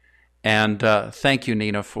it. And thank you,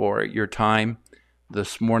 Nina, for your time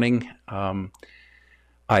this morning. I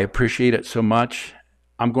appreciate it so much.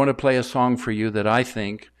 I'm going to play a song for you that I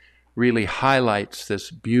think really highlights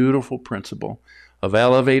this beautiful principle of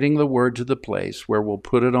elevating the Word to the place where we'll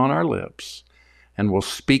put it on our lips and we'll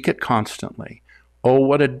speak it constantly. Oh,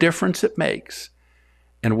 what a difference it makes,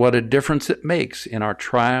 and what a difference it makes in our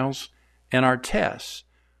trials and our tests,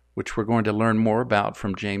 which we're going to learn more about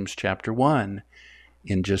from James chapter 1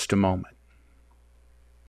 in just a moment.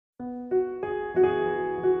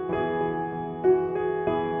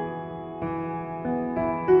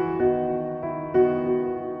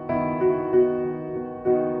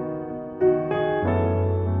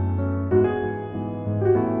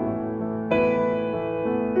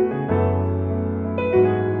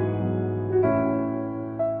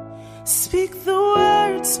 Speak the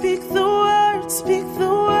word, speak the word, speak the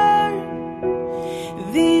word,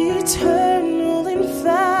 the eternal,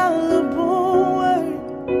 infallible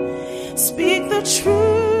word. Speak the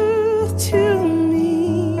truth to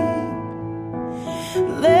me,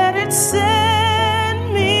 let it set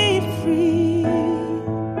me free.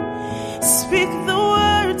 Speak the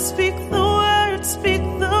word, speak the word, speak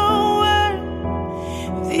the word,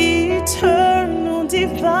 the eternal,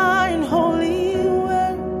 divine, holy.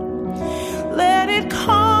 Let it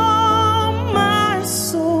calm my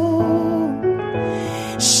soul,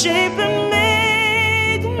 shape and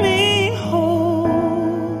make me whole.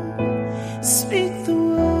 Speak the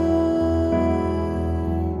word.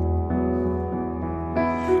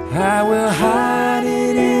 I will hide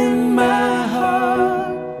it in my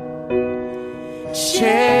heart,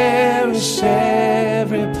 cherish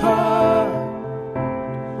every part.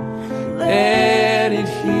 Let it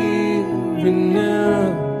heal,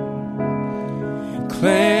 renew,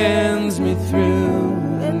 cleanse me through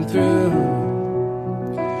and through.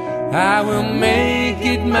 I will make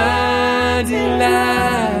it my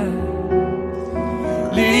delight,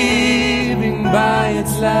 living by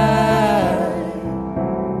its light.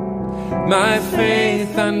 My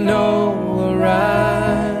faith I know will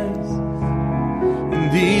rise in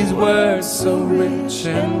these words so rich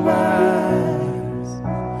and wise.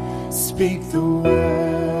 Speak the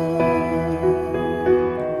word.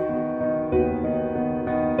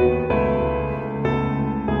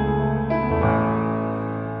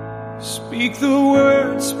 Speak the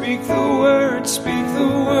word, speak the word, speak the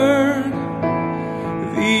word,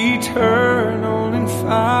 the eternal,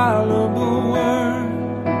 infallible word.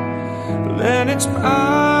 Let its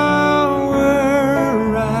power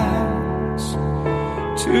rise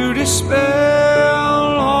to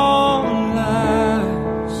dispel all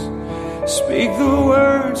lies. Speak the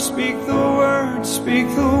word, speak the word, speak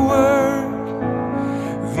the word,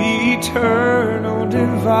 the eternal,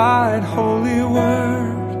 divine, holy word.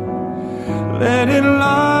 Let it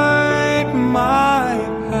light my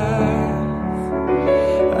path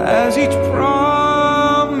as each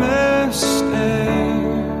promise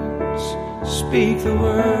stands. Speak the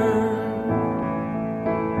word.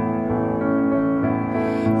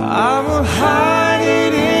 I will hide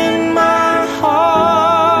it in my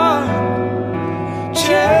heart,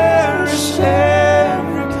 cherish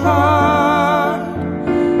every part.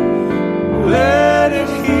 Let it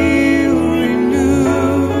heal,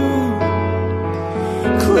 renew,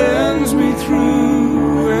 cleanse me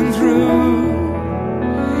through and through.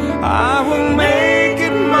 I will make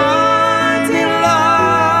it my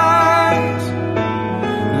delight,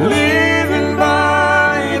 living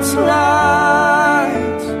by its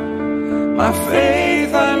light. My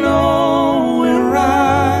faith I know will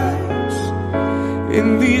rise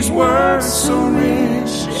in these words so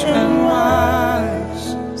rich and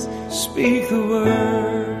wise. Speak the word.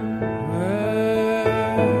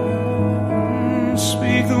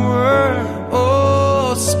 Speak the word.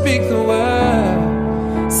 Oh, speak the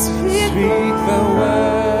word. Speak the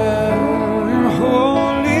word. Your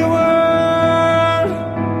holy word.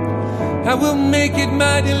 I will make it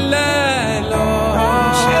my delight, Lord.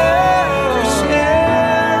 Cherish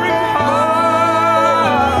every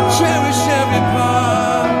part. Cherish every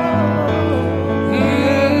part.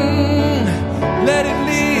 Let it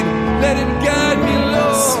lead. Let it guide me, Lord.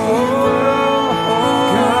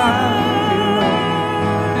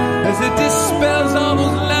 As it dispels all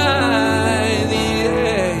those lies,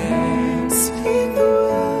 yeah. Speak the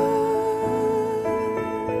word.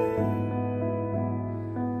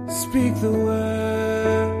 Speak the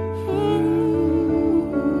word.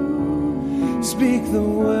 Speak the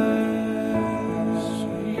words,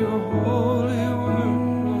 your holy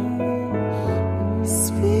word.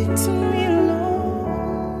 Speak to me,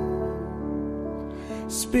 Lord.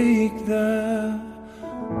 Speak the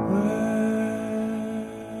word.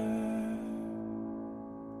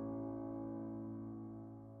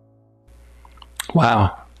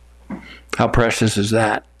 Wow. How precious is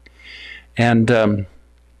that? And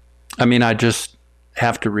I just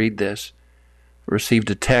have to read this. Received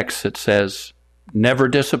a text that says, never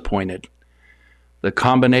disappointed. The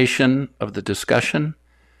combination of the discussion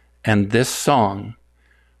and this song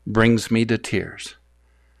brings me to tears.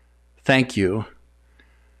 Thank you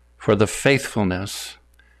for the faithfulness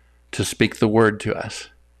to speak the word to us.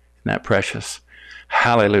 Isn't that precious?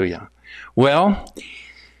 Hallelujah. Well,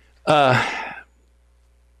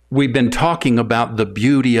 we've been talking about the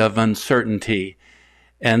beauty of uncertainty,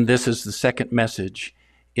 and this is the second message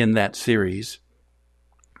in that series.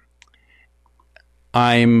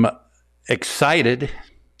 I'm excited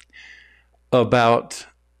about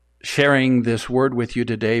sharing this word with you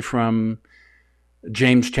today from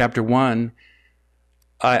James chapter 1.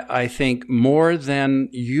 I think more than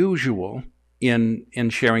usual in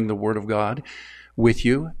sharing the word of God with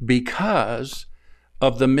you because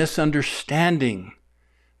of the misunderstanding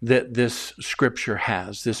that this scripture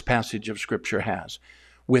has, this passage of scripture has,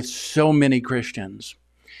 with so many Christians.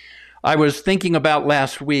 I was thinking about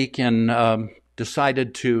last week and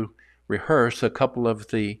decided to rehearse a couple of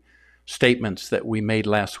the statements that we made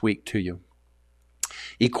last week to you.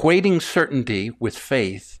 Equating certainty with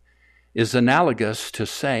faith is analogous to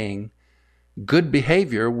saying good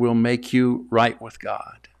behavior will make you right with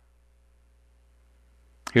God.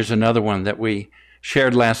 Here's another one that we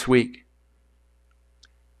shared last week.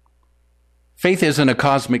 Faith isn't a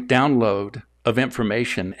cosmic download of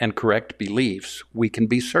information and correct beliefs we can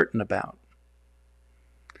be certain about.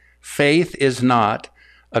 Faith is not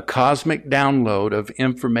a cosmic download of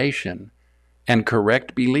information and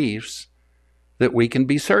correct beliefs that we can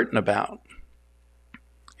be certain about.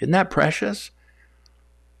 Isn't that precious?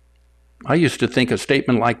 I used to think a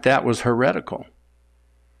statement like that was heretical.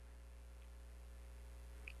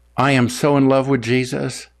 I am so in love with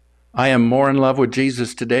Jesus. I am more in love with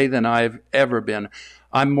Jesus today than I've ever been.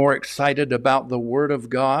 I'm more excited about the Word of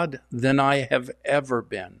God than I have ever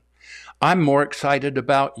been. I'm more excited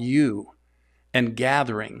about you and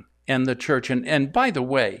gathering and the church. And by the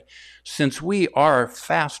way, since we are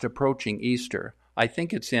fast approaching Easter, I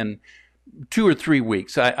think it's in 2 or 3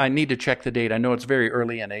 weeks. I need to check the date. I know it's very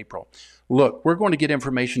early in April. Look, we're going to get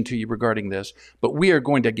information to you regarding this, but we are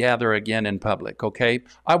going to gather again in public, okay?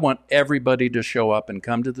 I want everybody to show up and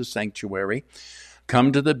come to the sanctuary,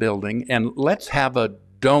 come to the building, and let's have a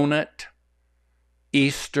donut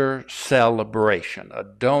Easter celebration, a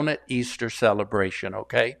donut Easter celebration,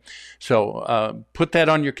 okay? So put that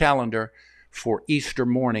on your calendar for Easter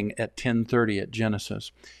morning at 10:30 at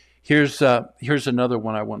Genesis. Here's another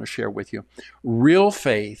one I want to share with you. Real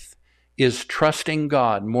faith is trusting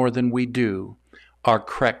God more than we do our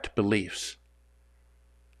correct beliefs.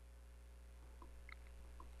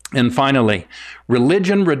 And finally,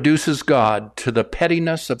 religion reduces God to the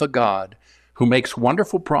pettiness of a God who makes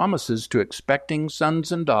wonderful promises to expecting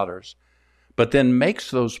sons and daughters, but then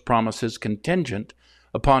makes those promises contingent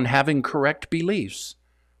upon having correct beliefs,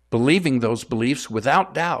 believing those beliefs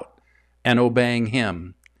without doubt, and obeying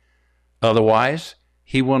Him. Otherwise,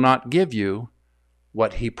 He will not give you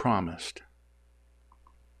what He promised.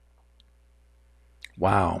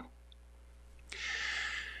 Wow.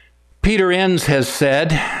 Peter Enns has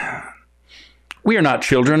said, "We are not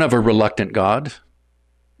children of a reluctant God.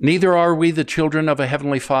 Neither are we the children of a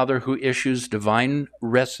heavenly Father who issues divine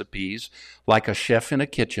recipes like a chef in a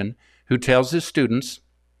kitchen who tells his students,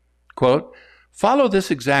 quote, 'Follow this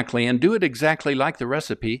exactly and do it exactly like the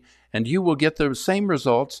recipe, and you will get the same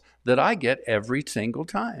results that I get every single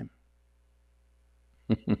time.'"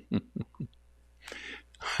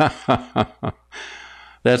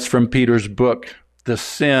 That's from Peter's book, The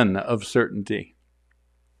Sin of Certainty.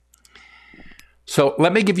 So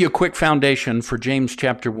let me give you a quick foundation for James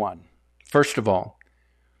chapter 1. First of all,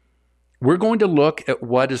 we're going to look at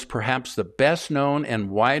what is perhaps the best known and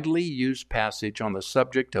widely used passage on the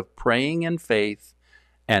subject of praying in faith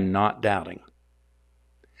and not doubting.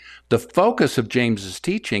 The focus of James's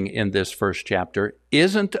teaching in this first chapter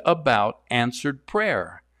isn't about answered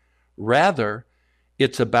prayer. Rather,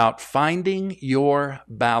 it's about finding your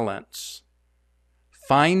balance.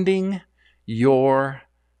 Finding your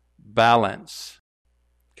balance.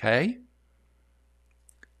 Okay?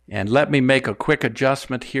 And let me make a quick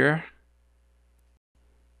adjustment here.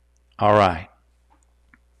 All right.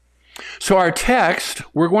 So our text,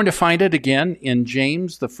 we're going to find it again in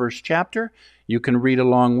James, the first chapter. You can read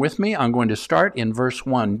along with me. I'm going to start in verse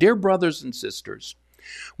 1. Dear brothers and sisters,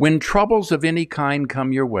 when troubles of any kind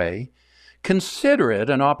come your way, consider it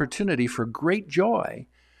an opportunity for great joy.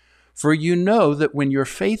 For you know that when your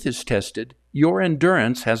faith is tested, your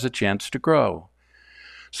endurance has a chance to grow.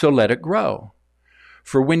 So let it grow.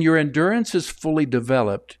 For when your endurance is fully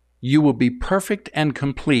developed, you will be perfect and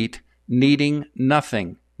complete, needing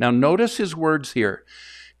nothing. Now notice his words here.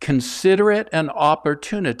 Consider it an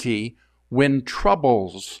opportunity when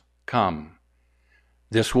troubles come.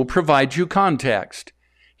 This will provide you context.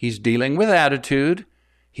 He's dealing with attitude.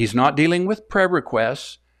 He's not dealing with prayer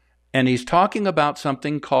requests. And he's talking about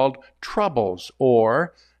something called troubles,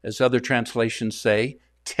 or, as other translations say,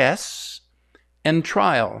 tests and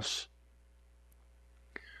trials.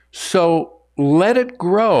 So let it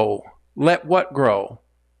grow. Let what grow?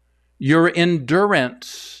 Your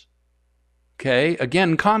endurance. Okay,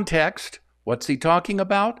 again, context. What's he talking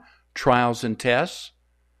about? Trials and tests.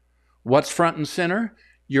 What's front and center?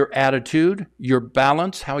 Your attitude, your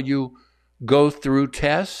balance, how you go through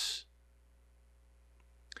tests.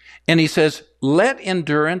 And he says, let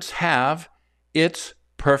endurance have its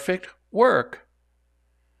perfect work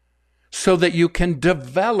so that you can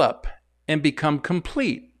develop and become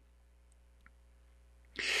complete.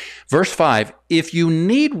 Verse 5, if you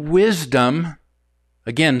need wisdom,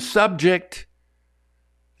 again, subject,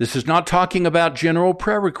 this is not talking about general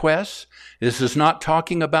prayer requests. This is not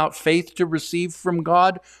talking about faith to receive from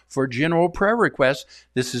God for general prayer requests.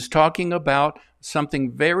 This is talking about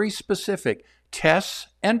something very specific, tests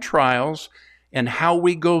and trials and how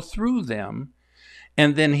we go through them.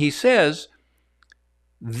 And then he says,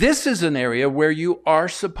 this is an area where you are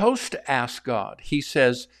supposed to ask God. He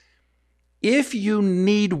says, if you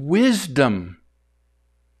need wisdom,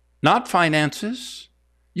 not finances,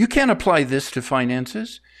 you can't apply this to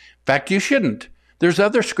finances. In fact, you shouldn't. There's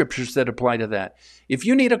other scriptures that apply to that. If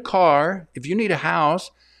you need a car, if you need a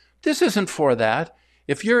house, this isn't for that.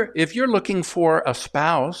 If you're looking for a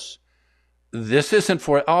spouse, this isn't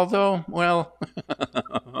for, although, well,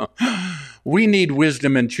 we need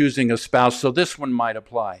wisdom in choosing a spouse, so this one might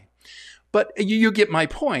apply. But you get my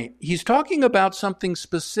point. He's talking about something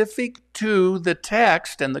specific to the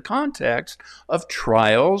text and the context of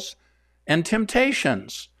trials and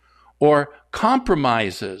temptations or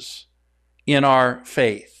compromises in our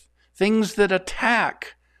faith, things that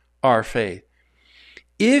attack our faith.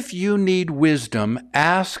 If you need wisdom,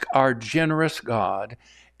 ask our generous God,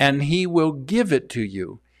 and he will give it to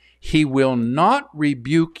you. He will not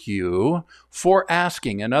rebuke you for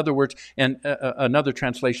asking. In other words, and another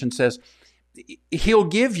translation says, he'll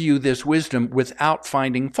give you this wisdom without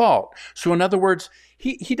finding fault. So in other words,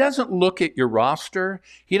 he doesn't look at your roster.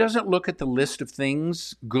 He doesn't look at the list of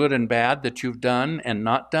things, good and bad, that you've done and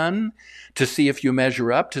not done to see if you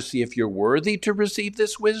measure up, to see if you're worthy to receive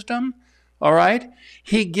this wisdom. All right?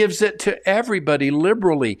 He gives it to everybody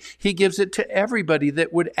liberally. He gives it to everybody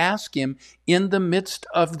that would ask him in the midst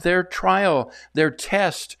of their trial, their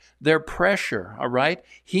test, their pressure. All right?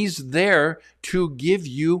 He's there to give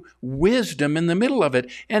you wisdom in the middle of it.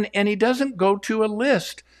 And he doesn't go to a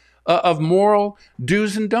list of moral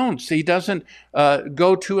do's and don'ts. He doesn't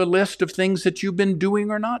go to a list of things that you've been doing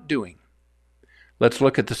or not doing. Let's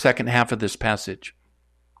look at the second half of this passage.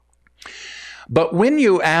 But when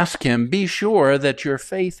you ask him, be sure that your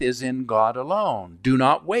faith is in God alone. Do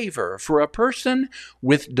not waver, for a person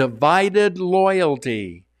with divided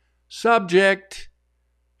loyalty, subject,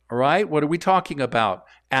 all right, what are we talking about?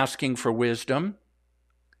 Asking for wisdom.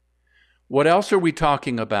 What else are we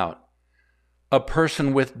talking about? A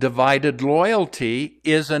person with divided loyalty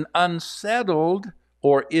is an unsettled,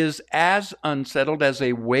 or is as unsettled as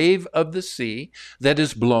a wave of the sea that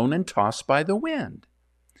is blown and tossed by the wind.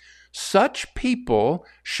 Such people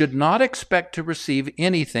should not expect to receive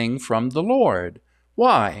anything from the Lord.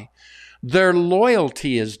 Why? Their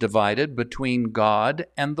loyalty is divided between God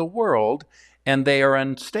and the world, and they are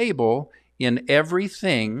unstable in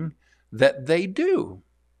everything that they do.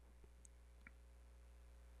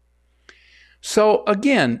 So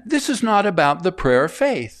again, this is not about the prayer of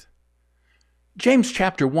faith. James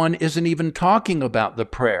chapter 1 isn't even talking about the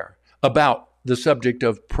prayer, about the subject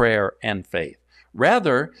of prayer and faith.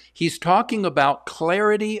 Rather, he's talking about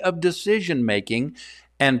clarity of decision-making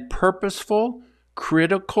and purposeful,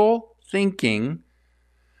 critical thinking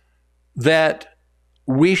that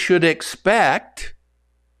we should expect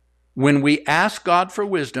when we ask God for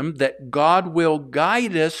wisdom, that God will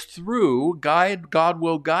guide us through, God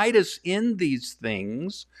will guide us in these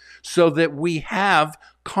things so that we have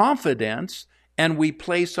confidence and we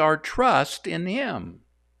place our trust in him.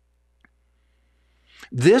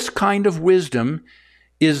 This kind of wisdom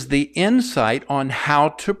is the insight on how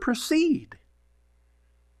to proceed.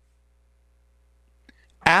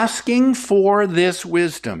 Asking for this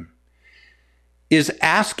wisdom is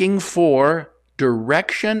asking for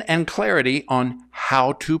direction and clarity on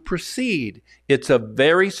how to proceed. It's a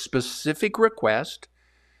very specific request.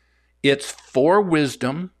 It's for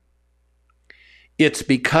wisdom. It's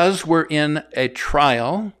because we're in a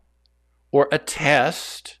trial or a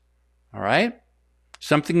test, all right?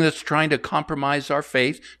 Something that's trying to compromise our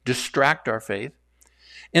faith, distract our faith.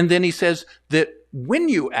 And then he says that when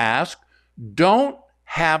you ask, don't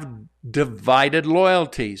have divided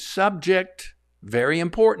loyalty. Subject, very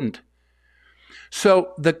important.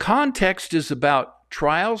 So the context is about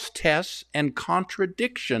trials, tests, and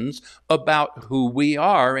contradictions about who we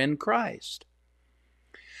are in Christ.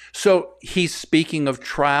 So he's speaking of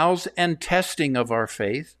trials and testing of our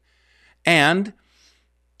faith, and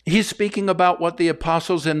he's speaking about what the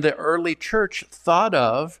apostles in the early church thought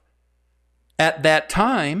of at that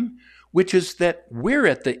time, which is that we're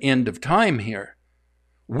at the end of time here.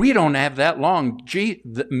 We don't have that long.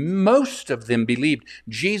 Most of them believed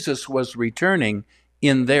Jesus was returning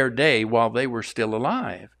in their day while they were still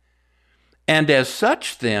alive. And as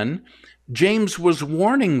such, then, James was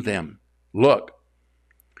warning them, look,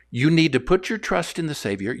 you need to put your trust in the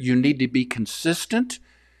Savior. You need to be consistent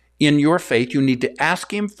in your faith. You need to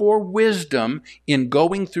ask Him for wisdom in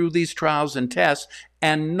going through these trials and tests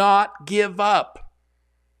and not give up.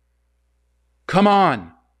 Come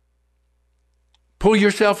on. Pull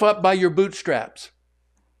yourself up by your bootstraps.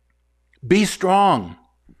 Be strong.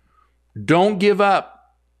 Don't give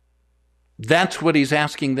up. That's what he's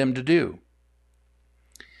asking them to do.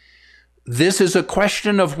 This is a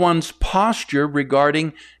question of one's posture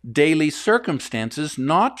regarding daily circumstances,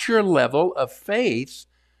 not your level of faith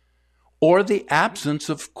or the absence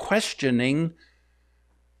of questioning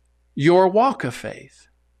your walk of faith.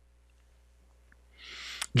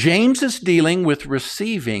 James is dealing with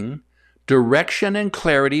receiving direction and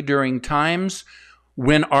clarity during times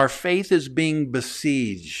when our faith is being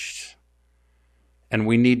besieged and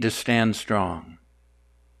we need to stand strong.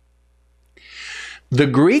 The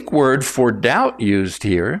Greek word for doubt used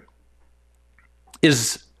here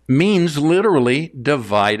means literally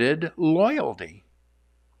divided loyalty.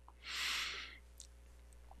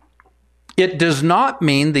 It does not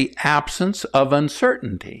mean the absence of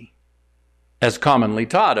uncertainty, as commonly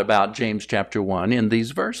taught about James chapter 1 in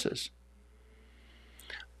these verses.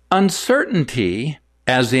 Uncertainty,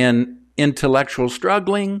 as in intellectual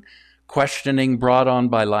struggling, questioning brought on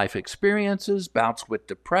by life experiences, bouts with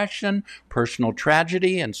depression, personal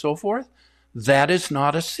tragedy, and so forth, that is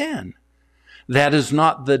not a sin. That is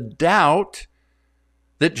not the doubt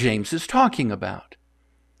that James is talking about.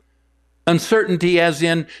 Uncertainty as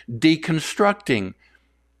in deconstructing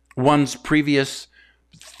one's previous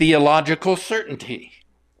theological certainty.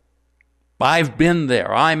 I've been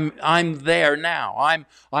there. I'm there now.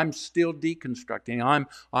 I'm still deconstructing.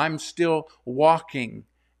 I'm still walking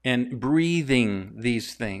and breathing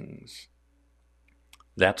these things.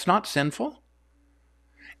 That's not sinful.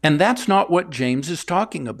 And that's not what James is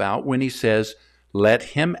talking about when he says, let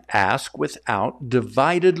him ask without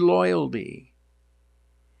divided loyalty.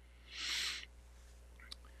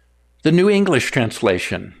 The New English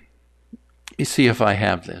Translation. Let me see if I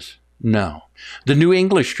have this. No. The New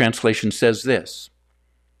English Translation says this.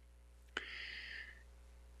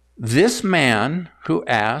 This man who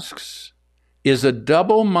asks is a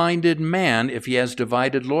double-minded man if he has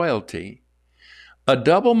divided loyalty. A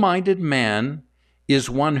double-minded man is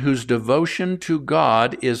one whose devotion to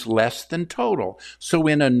God is less than total. So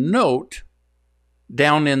in a note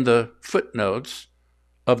down in the footnotes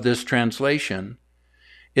of this translation,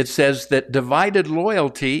 it says that divided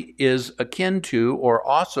loyalty is akin to, or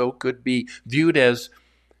also could be viewed as,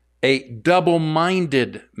 a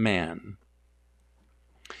double-minded man.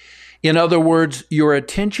 In other words, your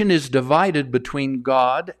attention is divided between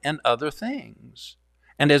God and other things.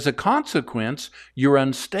 And as a consequence, you're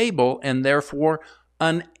unstable and therefore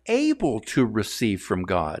unable to receive from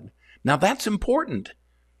God. Now that's important.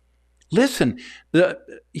 Listen,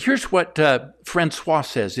 here's what Francois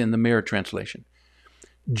says in the Mirror Translation.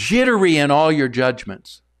 Jittery in all your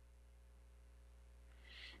judgments.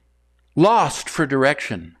 Lost for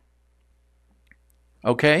direction.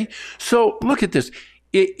 Okay? So look at this.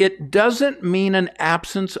 It doesn't mean an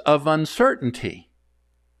absence of uncertainty.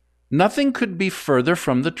 Nothing could be further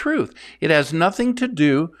from the truth. It has nothing to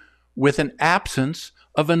do with an absence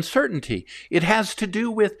of uncertainty. It has to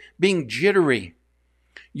do with being jittery.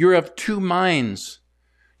 You're of two minds.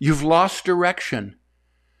 You've lost direction.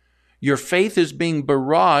 Your faith is being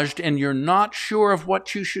barraged and you're not sure of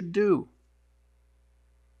what you should do.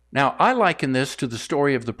 Now, I liken this to the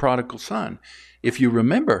story of the prodigal son. If you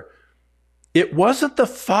remember, it wasn't the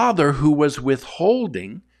father who was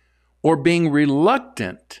withholding or being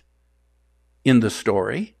reluctant in the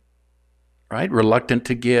story, right? Reluctant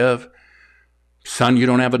to give. Son, you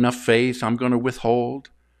don't have enough faith. I'm going to withhold.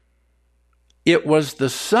 It was the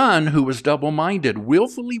son who was double-minded,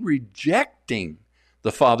 willfully rejecting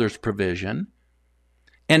the father's provision,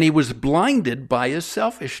 and he was blinded by his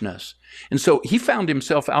selfishness. And so he found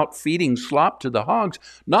himself out feeding slop to the hogs,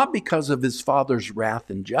 not because of his father's wrath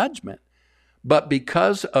and judgment, but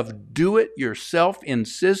because of do-it-yourself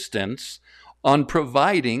insistence on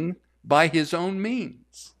providing by his own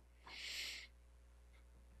means.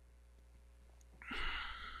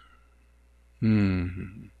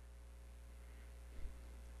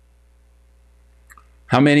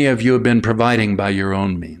 How many of you have been providing by your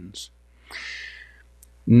own means?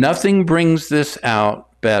 Nothing brings this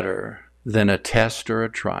out better than a test or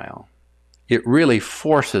a trial. It really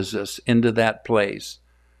forces us into that place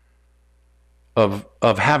of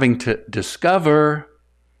having to discover,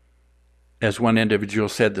 as one individual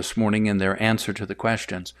said this morning in their answer to the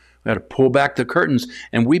questions, we got to pull back the curtains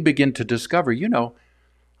and we begin to discover,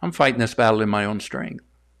 I'm fighting this battle in my own strength.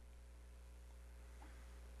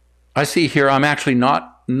 I see here I'm actually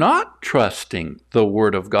not trusting the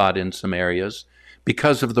Word of God in some areas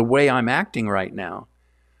because of the way I'm acting right now.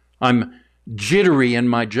 I'm jittery in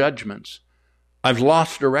my judgments. I've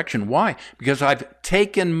lost direction. Why? Because I've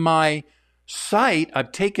taken my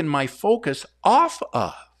focus off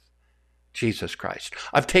of Jesus Christ.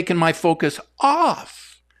 I've taken my focus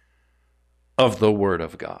off of the Word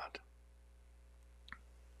of God.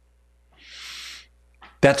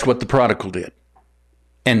 That's what the prodigal did.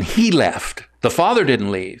 And he left. The father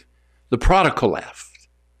didn't leave. The prodigal left.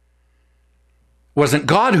 It wasn't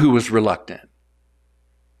God who was reluctant.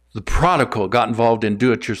 The prodigal got involved in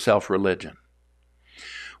do-it-yourself religion.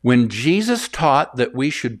 When Jesus taught that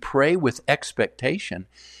we should pray with expectation,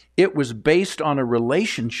 it was based on a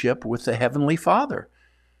relationship with the Heavenly Father,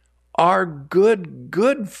 our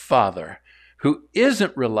good Father, who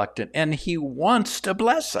isn't reluctant, and He wants to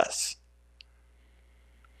bless us.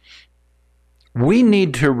 We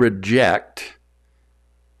need to reject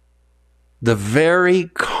the very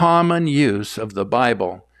common use of the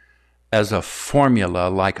Bible as a formula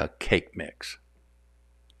like a cake mix.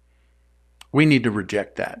 We need to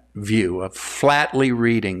reject that view of flatly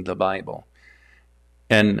reading the Bible.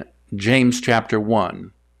 And James chapter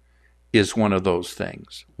 1 is one of those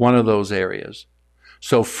things, one of those areas.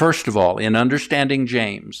 So first of all, in understanding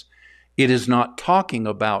James, it is not talking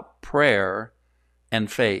about prayer and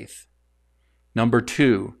faith. Number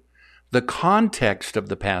 2, the context of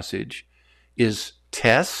the passage is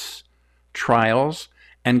tests, trials,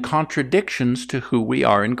 and contradictions to who we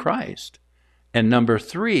are in Christ. And number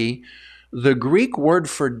 3, the Greek word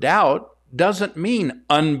for doubt doesn't mean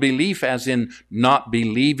unbelief as in not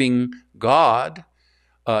believing God,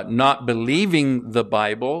 not believing the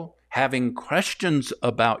Bible, having questions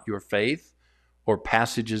about your faith or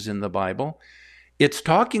passages in the Bible. It's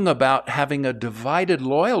talking about having a divided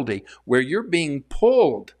loyalty where you're being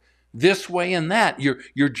pulled this way and that.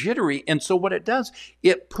 You're jittery. And so what it does,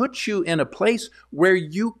 it puts you in a place where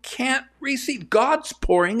you can't receive. God's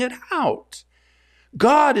pouring it out.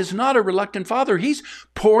 God is not a reluctant father. He's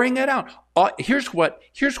pouring it out. Here's what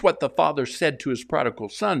the father said to his prodigal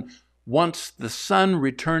son once the son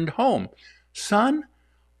returned home. Son,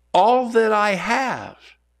 all that I have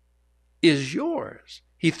is yours.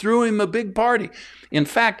 He threw him a big party. In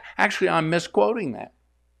fact, actually, I'm misquoting that.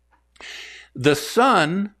 The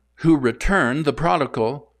son who returned, the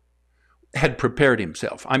prodigal, had prepared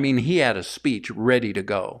himself. I mean, he had a speech ready to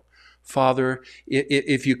go. Father,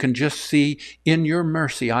 if you can just see in your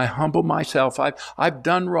mercy, I humble myself. I've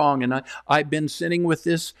done wrong, and I've been sitting with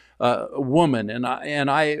this woman, and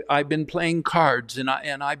I've been playing cards, and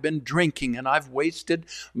I've been drinking, and I've wasted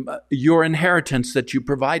your inheritance that you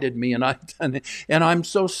provided me, and I'm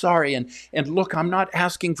so sorry. And look, I'm not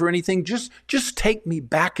asking for anything. Just take me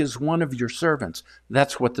back as one of your servants.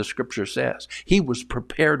 That's what the scripture says. He was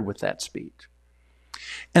prepared with that speech,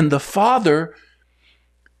 and the father,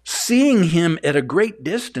 seeing him at a great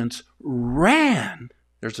distance, ran.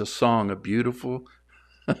 There's a song, a beautiful,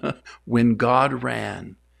 when God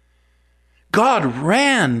ran. God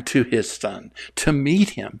ran to his son to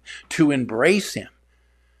meet him, to embrace him.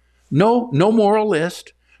 No moral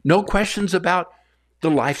list, no questions about the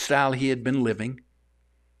lifestyle he had been living.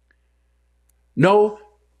 No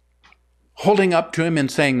holding up to him and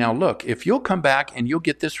saying, now look, if you'll come back and you'll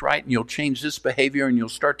get this right and you'll change this behavior and you'll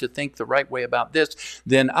start to think the right way about this,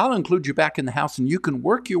 then I'll include you back in the house and you can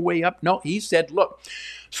work your way up. No, he said, look,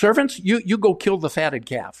 servants, you go kill the fatted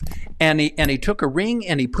calf. And he took a ring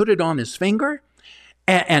and he put it on his finger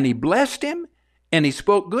and he blessed him and he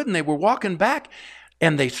spoke good, and they were walking back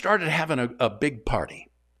and they started having a big party.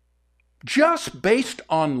 Just based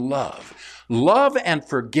on love and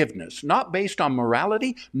forgiveness, not based on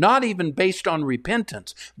morality, not even based on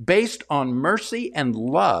repentance, based on mercy and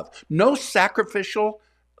love. No sacrificial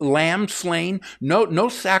lamb slain, no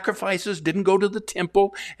sacrifices, didn't go to the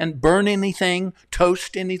temple and burn anything,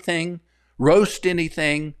 toast anything, roast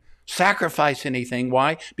anything, sacrifice anything.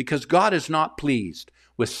 Why? Because God is not pleased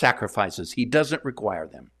with sacrifices. He doesn't require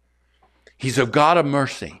them. He's a God of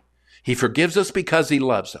mercy. He forgives us because he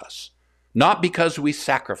loves us. Not because we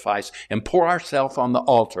sacrifice and pour ourselves on the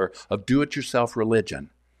altar of do-it-yourself religion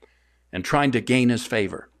and trying to gain his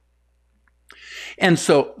favor. And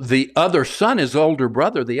so the other son, his older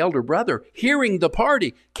brother, the elder brother, hearing the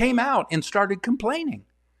party, came out and started complaining.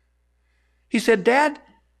 He said, Dad,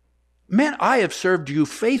 man, I have served you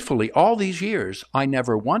faithfully all these years. I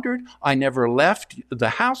never wondered. I never left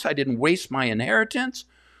the house. I didn't waste my inheritance.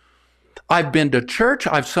 I've been to church.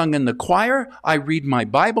 I've sung in the choir. I read my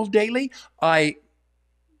Bible daily. And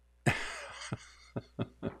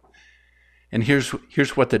here's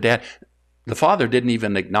what the father didn't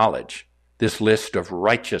even acknowledge this list of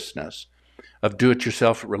righteousness, of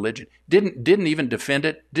do-it-yourself religion. Didn't even defend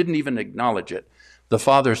it, didn't even acknowledge it. The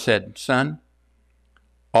father said, son,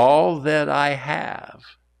 all that I have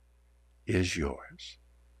is yours.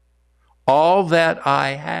 All that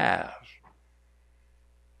I have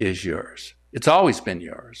is yours. It's always been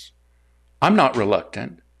yours. I'm not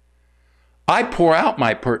reluctant. I pour out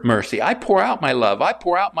my mercy. I pour out my love. I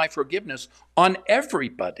pour out my forgiveness on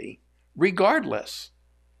everybody, regardless.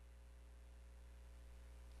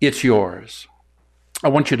 It's yours. I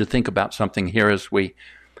want you to think about something here as we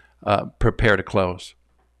prepare to close.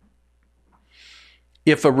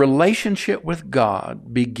 If a relationship with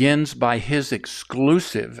God begins by his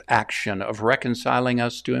exclusive action of reconciling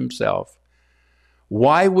us to himself,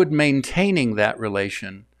 why would maintaining that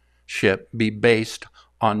relationship be based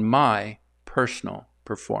on my personal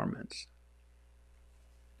performance?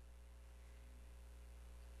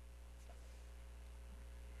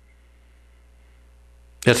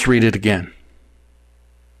 Let's read it again.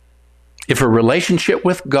 If a relationship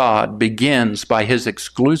with God begins by his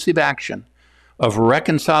exclusive action of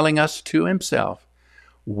reconciling us to himself,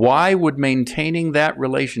 why would maintaining that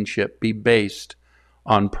relationship be based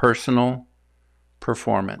on personal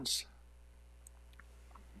performance?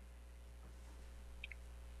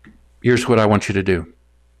 Here's what I want you to do.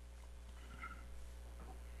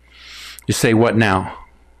 You say, what now?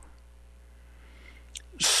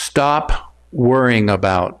 Stop worrying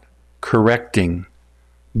about correcting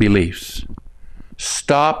beliefs.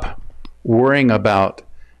 Stop worrying about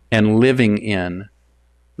and living in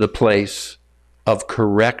the place of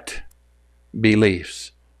correct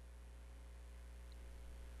beliefs.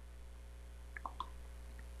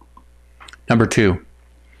 Number 2,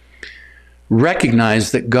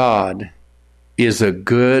 recognize that God is a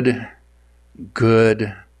good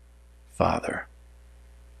Father.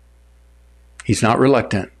 He's not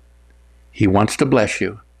reluctant. He wants to bless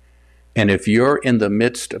you. And if you're in the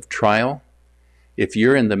midst of trial, if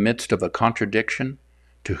you're in the midst of a contradiction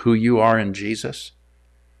to who you are in Jesus,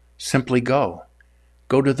 simply go.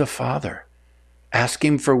 Go to the Father. Ask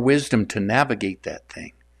him for wisdom to navigate that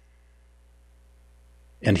thing.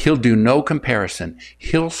 And he'll do no comparison.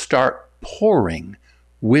 He'll start pouring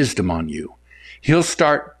wisdom on you. He'll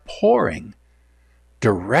start pouring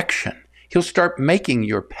direction. He'll start making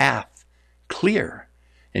your path clear.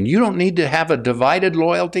 And you don't need to have a divided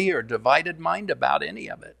loyalty or divided mind about any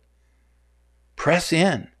of it. Press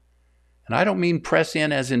in. And I don't mean press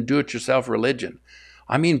in as in do-it-yourself religion.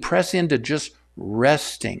 I mean press into just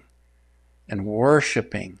resting and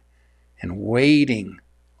worshiping and waiting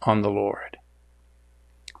on the Lord.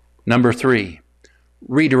 Number 3,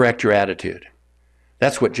 redirect your attitude.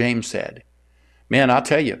 That's what James said. Man, I'll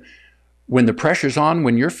tell you, when the pressure's on,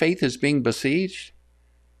 when your faith is being besieged,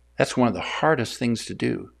 that's one of the hardest things to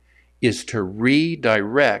do, is to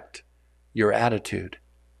redirect your attitude.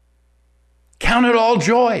 Count it all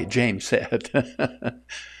joy, James said.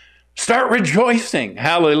 Start rejoicing.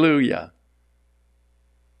 Hallelujah.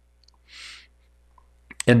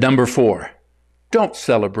 And number 4, don't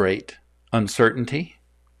celebrate uncertainty.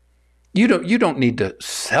 You don't need to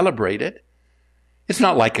celebrate it. It's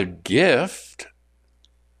not like a gift.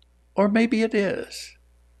 Or maybe it is.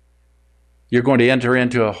 You're going to enter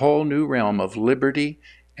into a whole new realm of liberty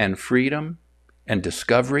and freedom and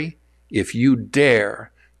discovery if you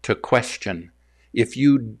dare to question, if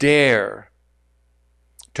you dare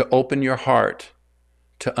to open your heart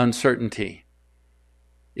to uncertainty,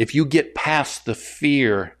 if you get past the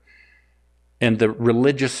fear and the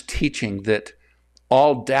religious teaching that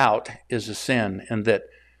all doubt is a sin and that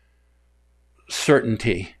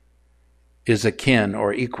certainty is akin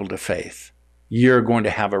or equal to faith, you're going to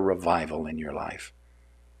have a revival in your life.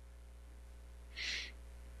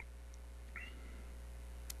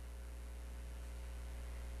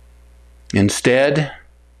 Instead,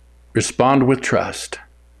 respond with trust.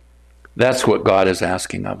 That's what God is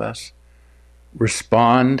asking of us.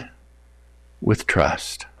 Respond with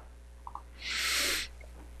trust.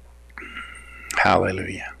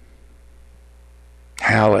 Hallelujah.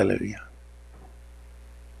 Hallelujah.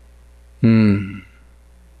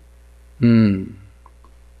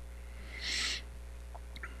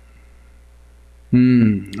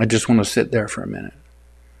 I just want to sit there for a minute.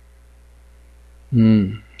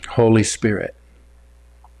 Holy Spirit.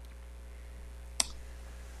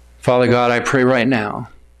 Father God, I pray right now.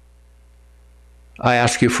 I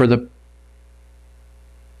ask you for the...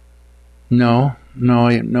 No,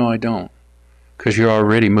 I don't. Because you're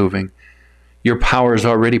already moving. Your power is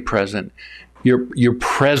already present. Your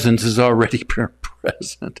presence is already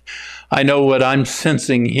present. I know what I'm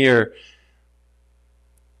sensing here.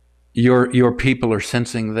 Your people are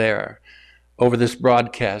sensing there. Over this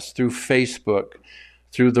broadcast, through Facebook,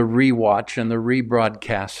 through the rewatch and the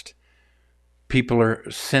rebroadcast, people are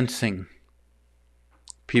sensing.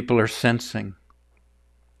 People are sensing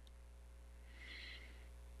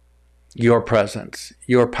your presence,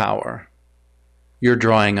 your power. You're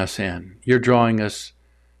drawing us in. You're drawing us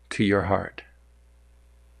to your heart.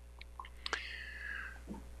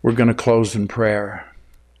 We're going to close in prayer.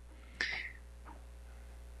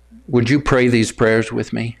 Would you pray these prayers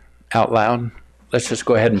with me out loud? Let's just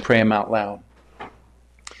go ahead and pray them out loud.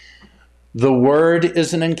 The word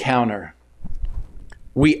is an encounter.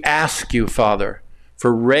 We ask you, Father,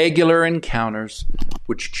 for regular encounters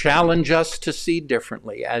which challenge us to see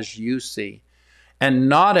differently as you see, and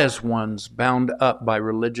not as ones bound up by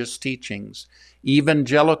religious teachings,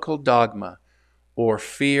 evangelical dogma, or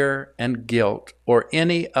fear and guilt, or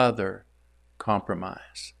any other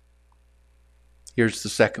compromise. Here's the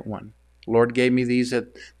second one. The Lord gave me these at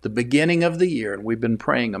the beginning of the year, and we've been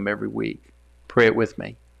praying them every week. Pray it with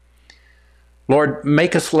me. Lord,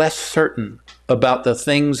 make us less certain about the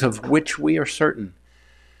things of which we are certain,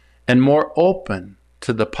 and more open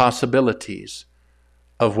to the possibilities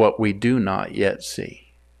of what we do not yet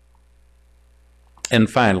see. And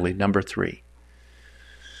finally, number 3.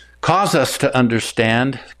 Cause us to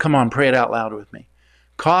understand, come on, pray it out loud with me.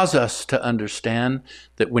 Cause us to understand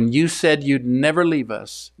that when you said you'd never leave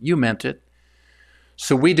us, you meant it.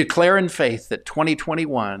 So we declare in faith that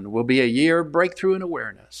 2021 will be a year of breakthrough and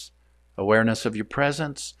awareness. Awareness of your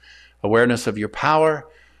presence, awareness of your power,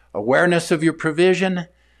 awareness of your provision,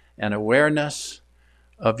 and awareness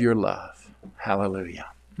of your love.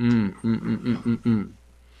 Hallelujah.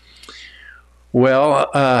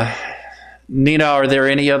 Well, Nina, are there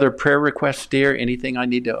any other prayer requests, dear? Anything I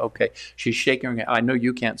need to... Okay, she's shaking her head. I know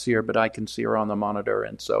you can't see her, but I can see her on the monitor.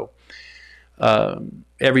 And so,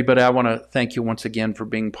 everybody, I want to thank you once again for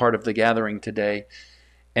being part of the gathering today.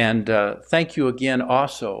 And thank you again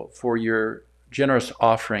also for your generous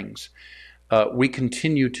offerings. We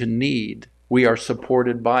continue to need. We are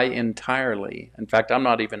supported by entirely. In fact, I'm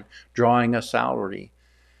not even drawing a salary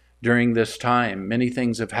during this time. Many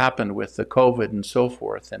things have happened with the COVID and so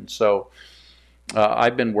forth. And so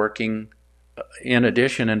I've been working in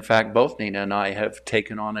addition. In fact, both Nina and I have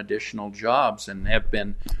taken on additional jobs and have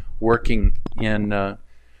been working in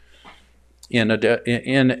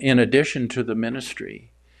addition to the ministry.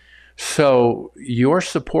 So your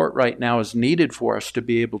support right now is needed for us to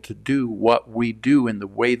be able to do what we do in the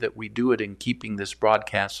way that we do it in keeping this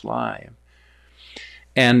broadcast live.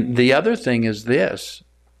 And the other thing is this.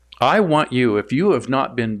 I want you, if you have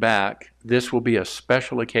not been back, this will be a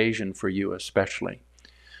special occasion for you especially.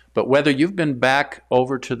 But whether you've been back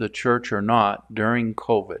over to the church or not during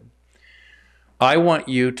COVID, I want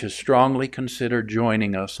you to strongly consider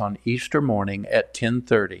joining us on Easter morning at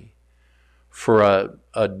 10:30 for a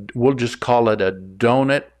we'll just call it a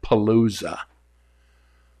donut palooza.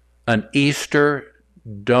 An Easter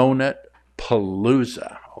donut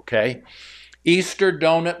palooza, okay? Easter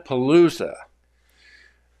donut palooza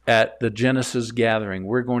at the Genesis gathering.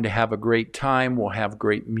 We're going to have a great time. We'll have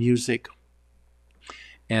great music.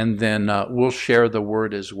 And then we'll share the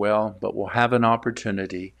word as well, but we'll have an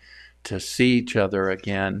opportunity to see each other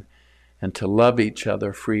again and to love each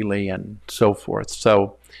other freely and so forth.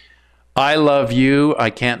 So I love you. I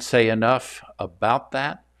can't say enough about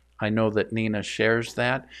that. I know that Nina shares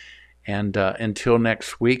that. And until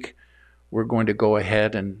next week, we're going to go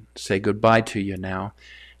ahead and say goodbye to you now.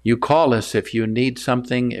 You call us if you need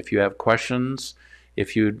something, if you have questions,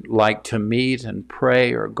 if you'd like to meet and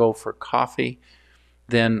pray or go for coffee,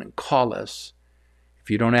 then call us. If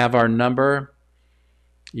you don't have our number,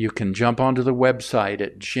 you can jump onto the website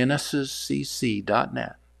at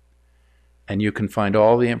genesiscc.net, and you can find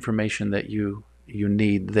all the information that you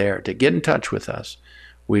need there to get in touch with us.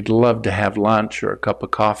 We'd love to have lunch or a cup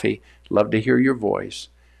of coffee, love to hear your voice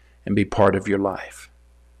and be part of your life.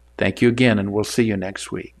 Thank you again, and we'll see you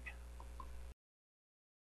next week.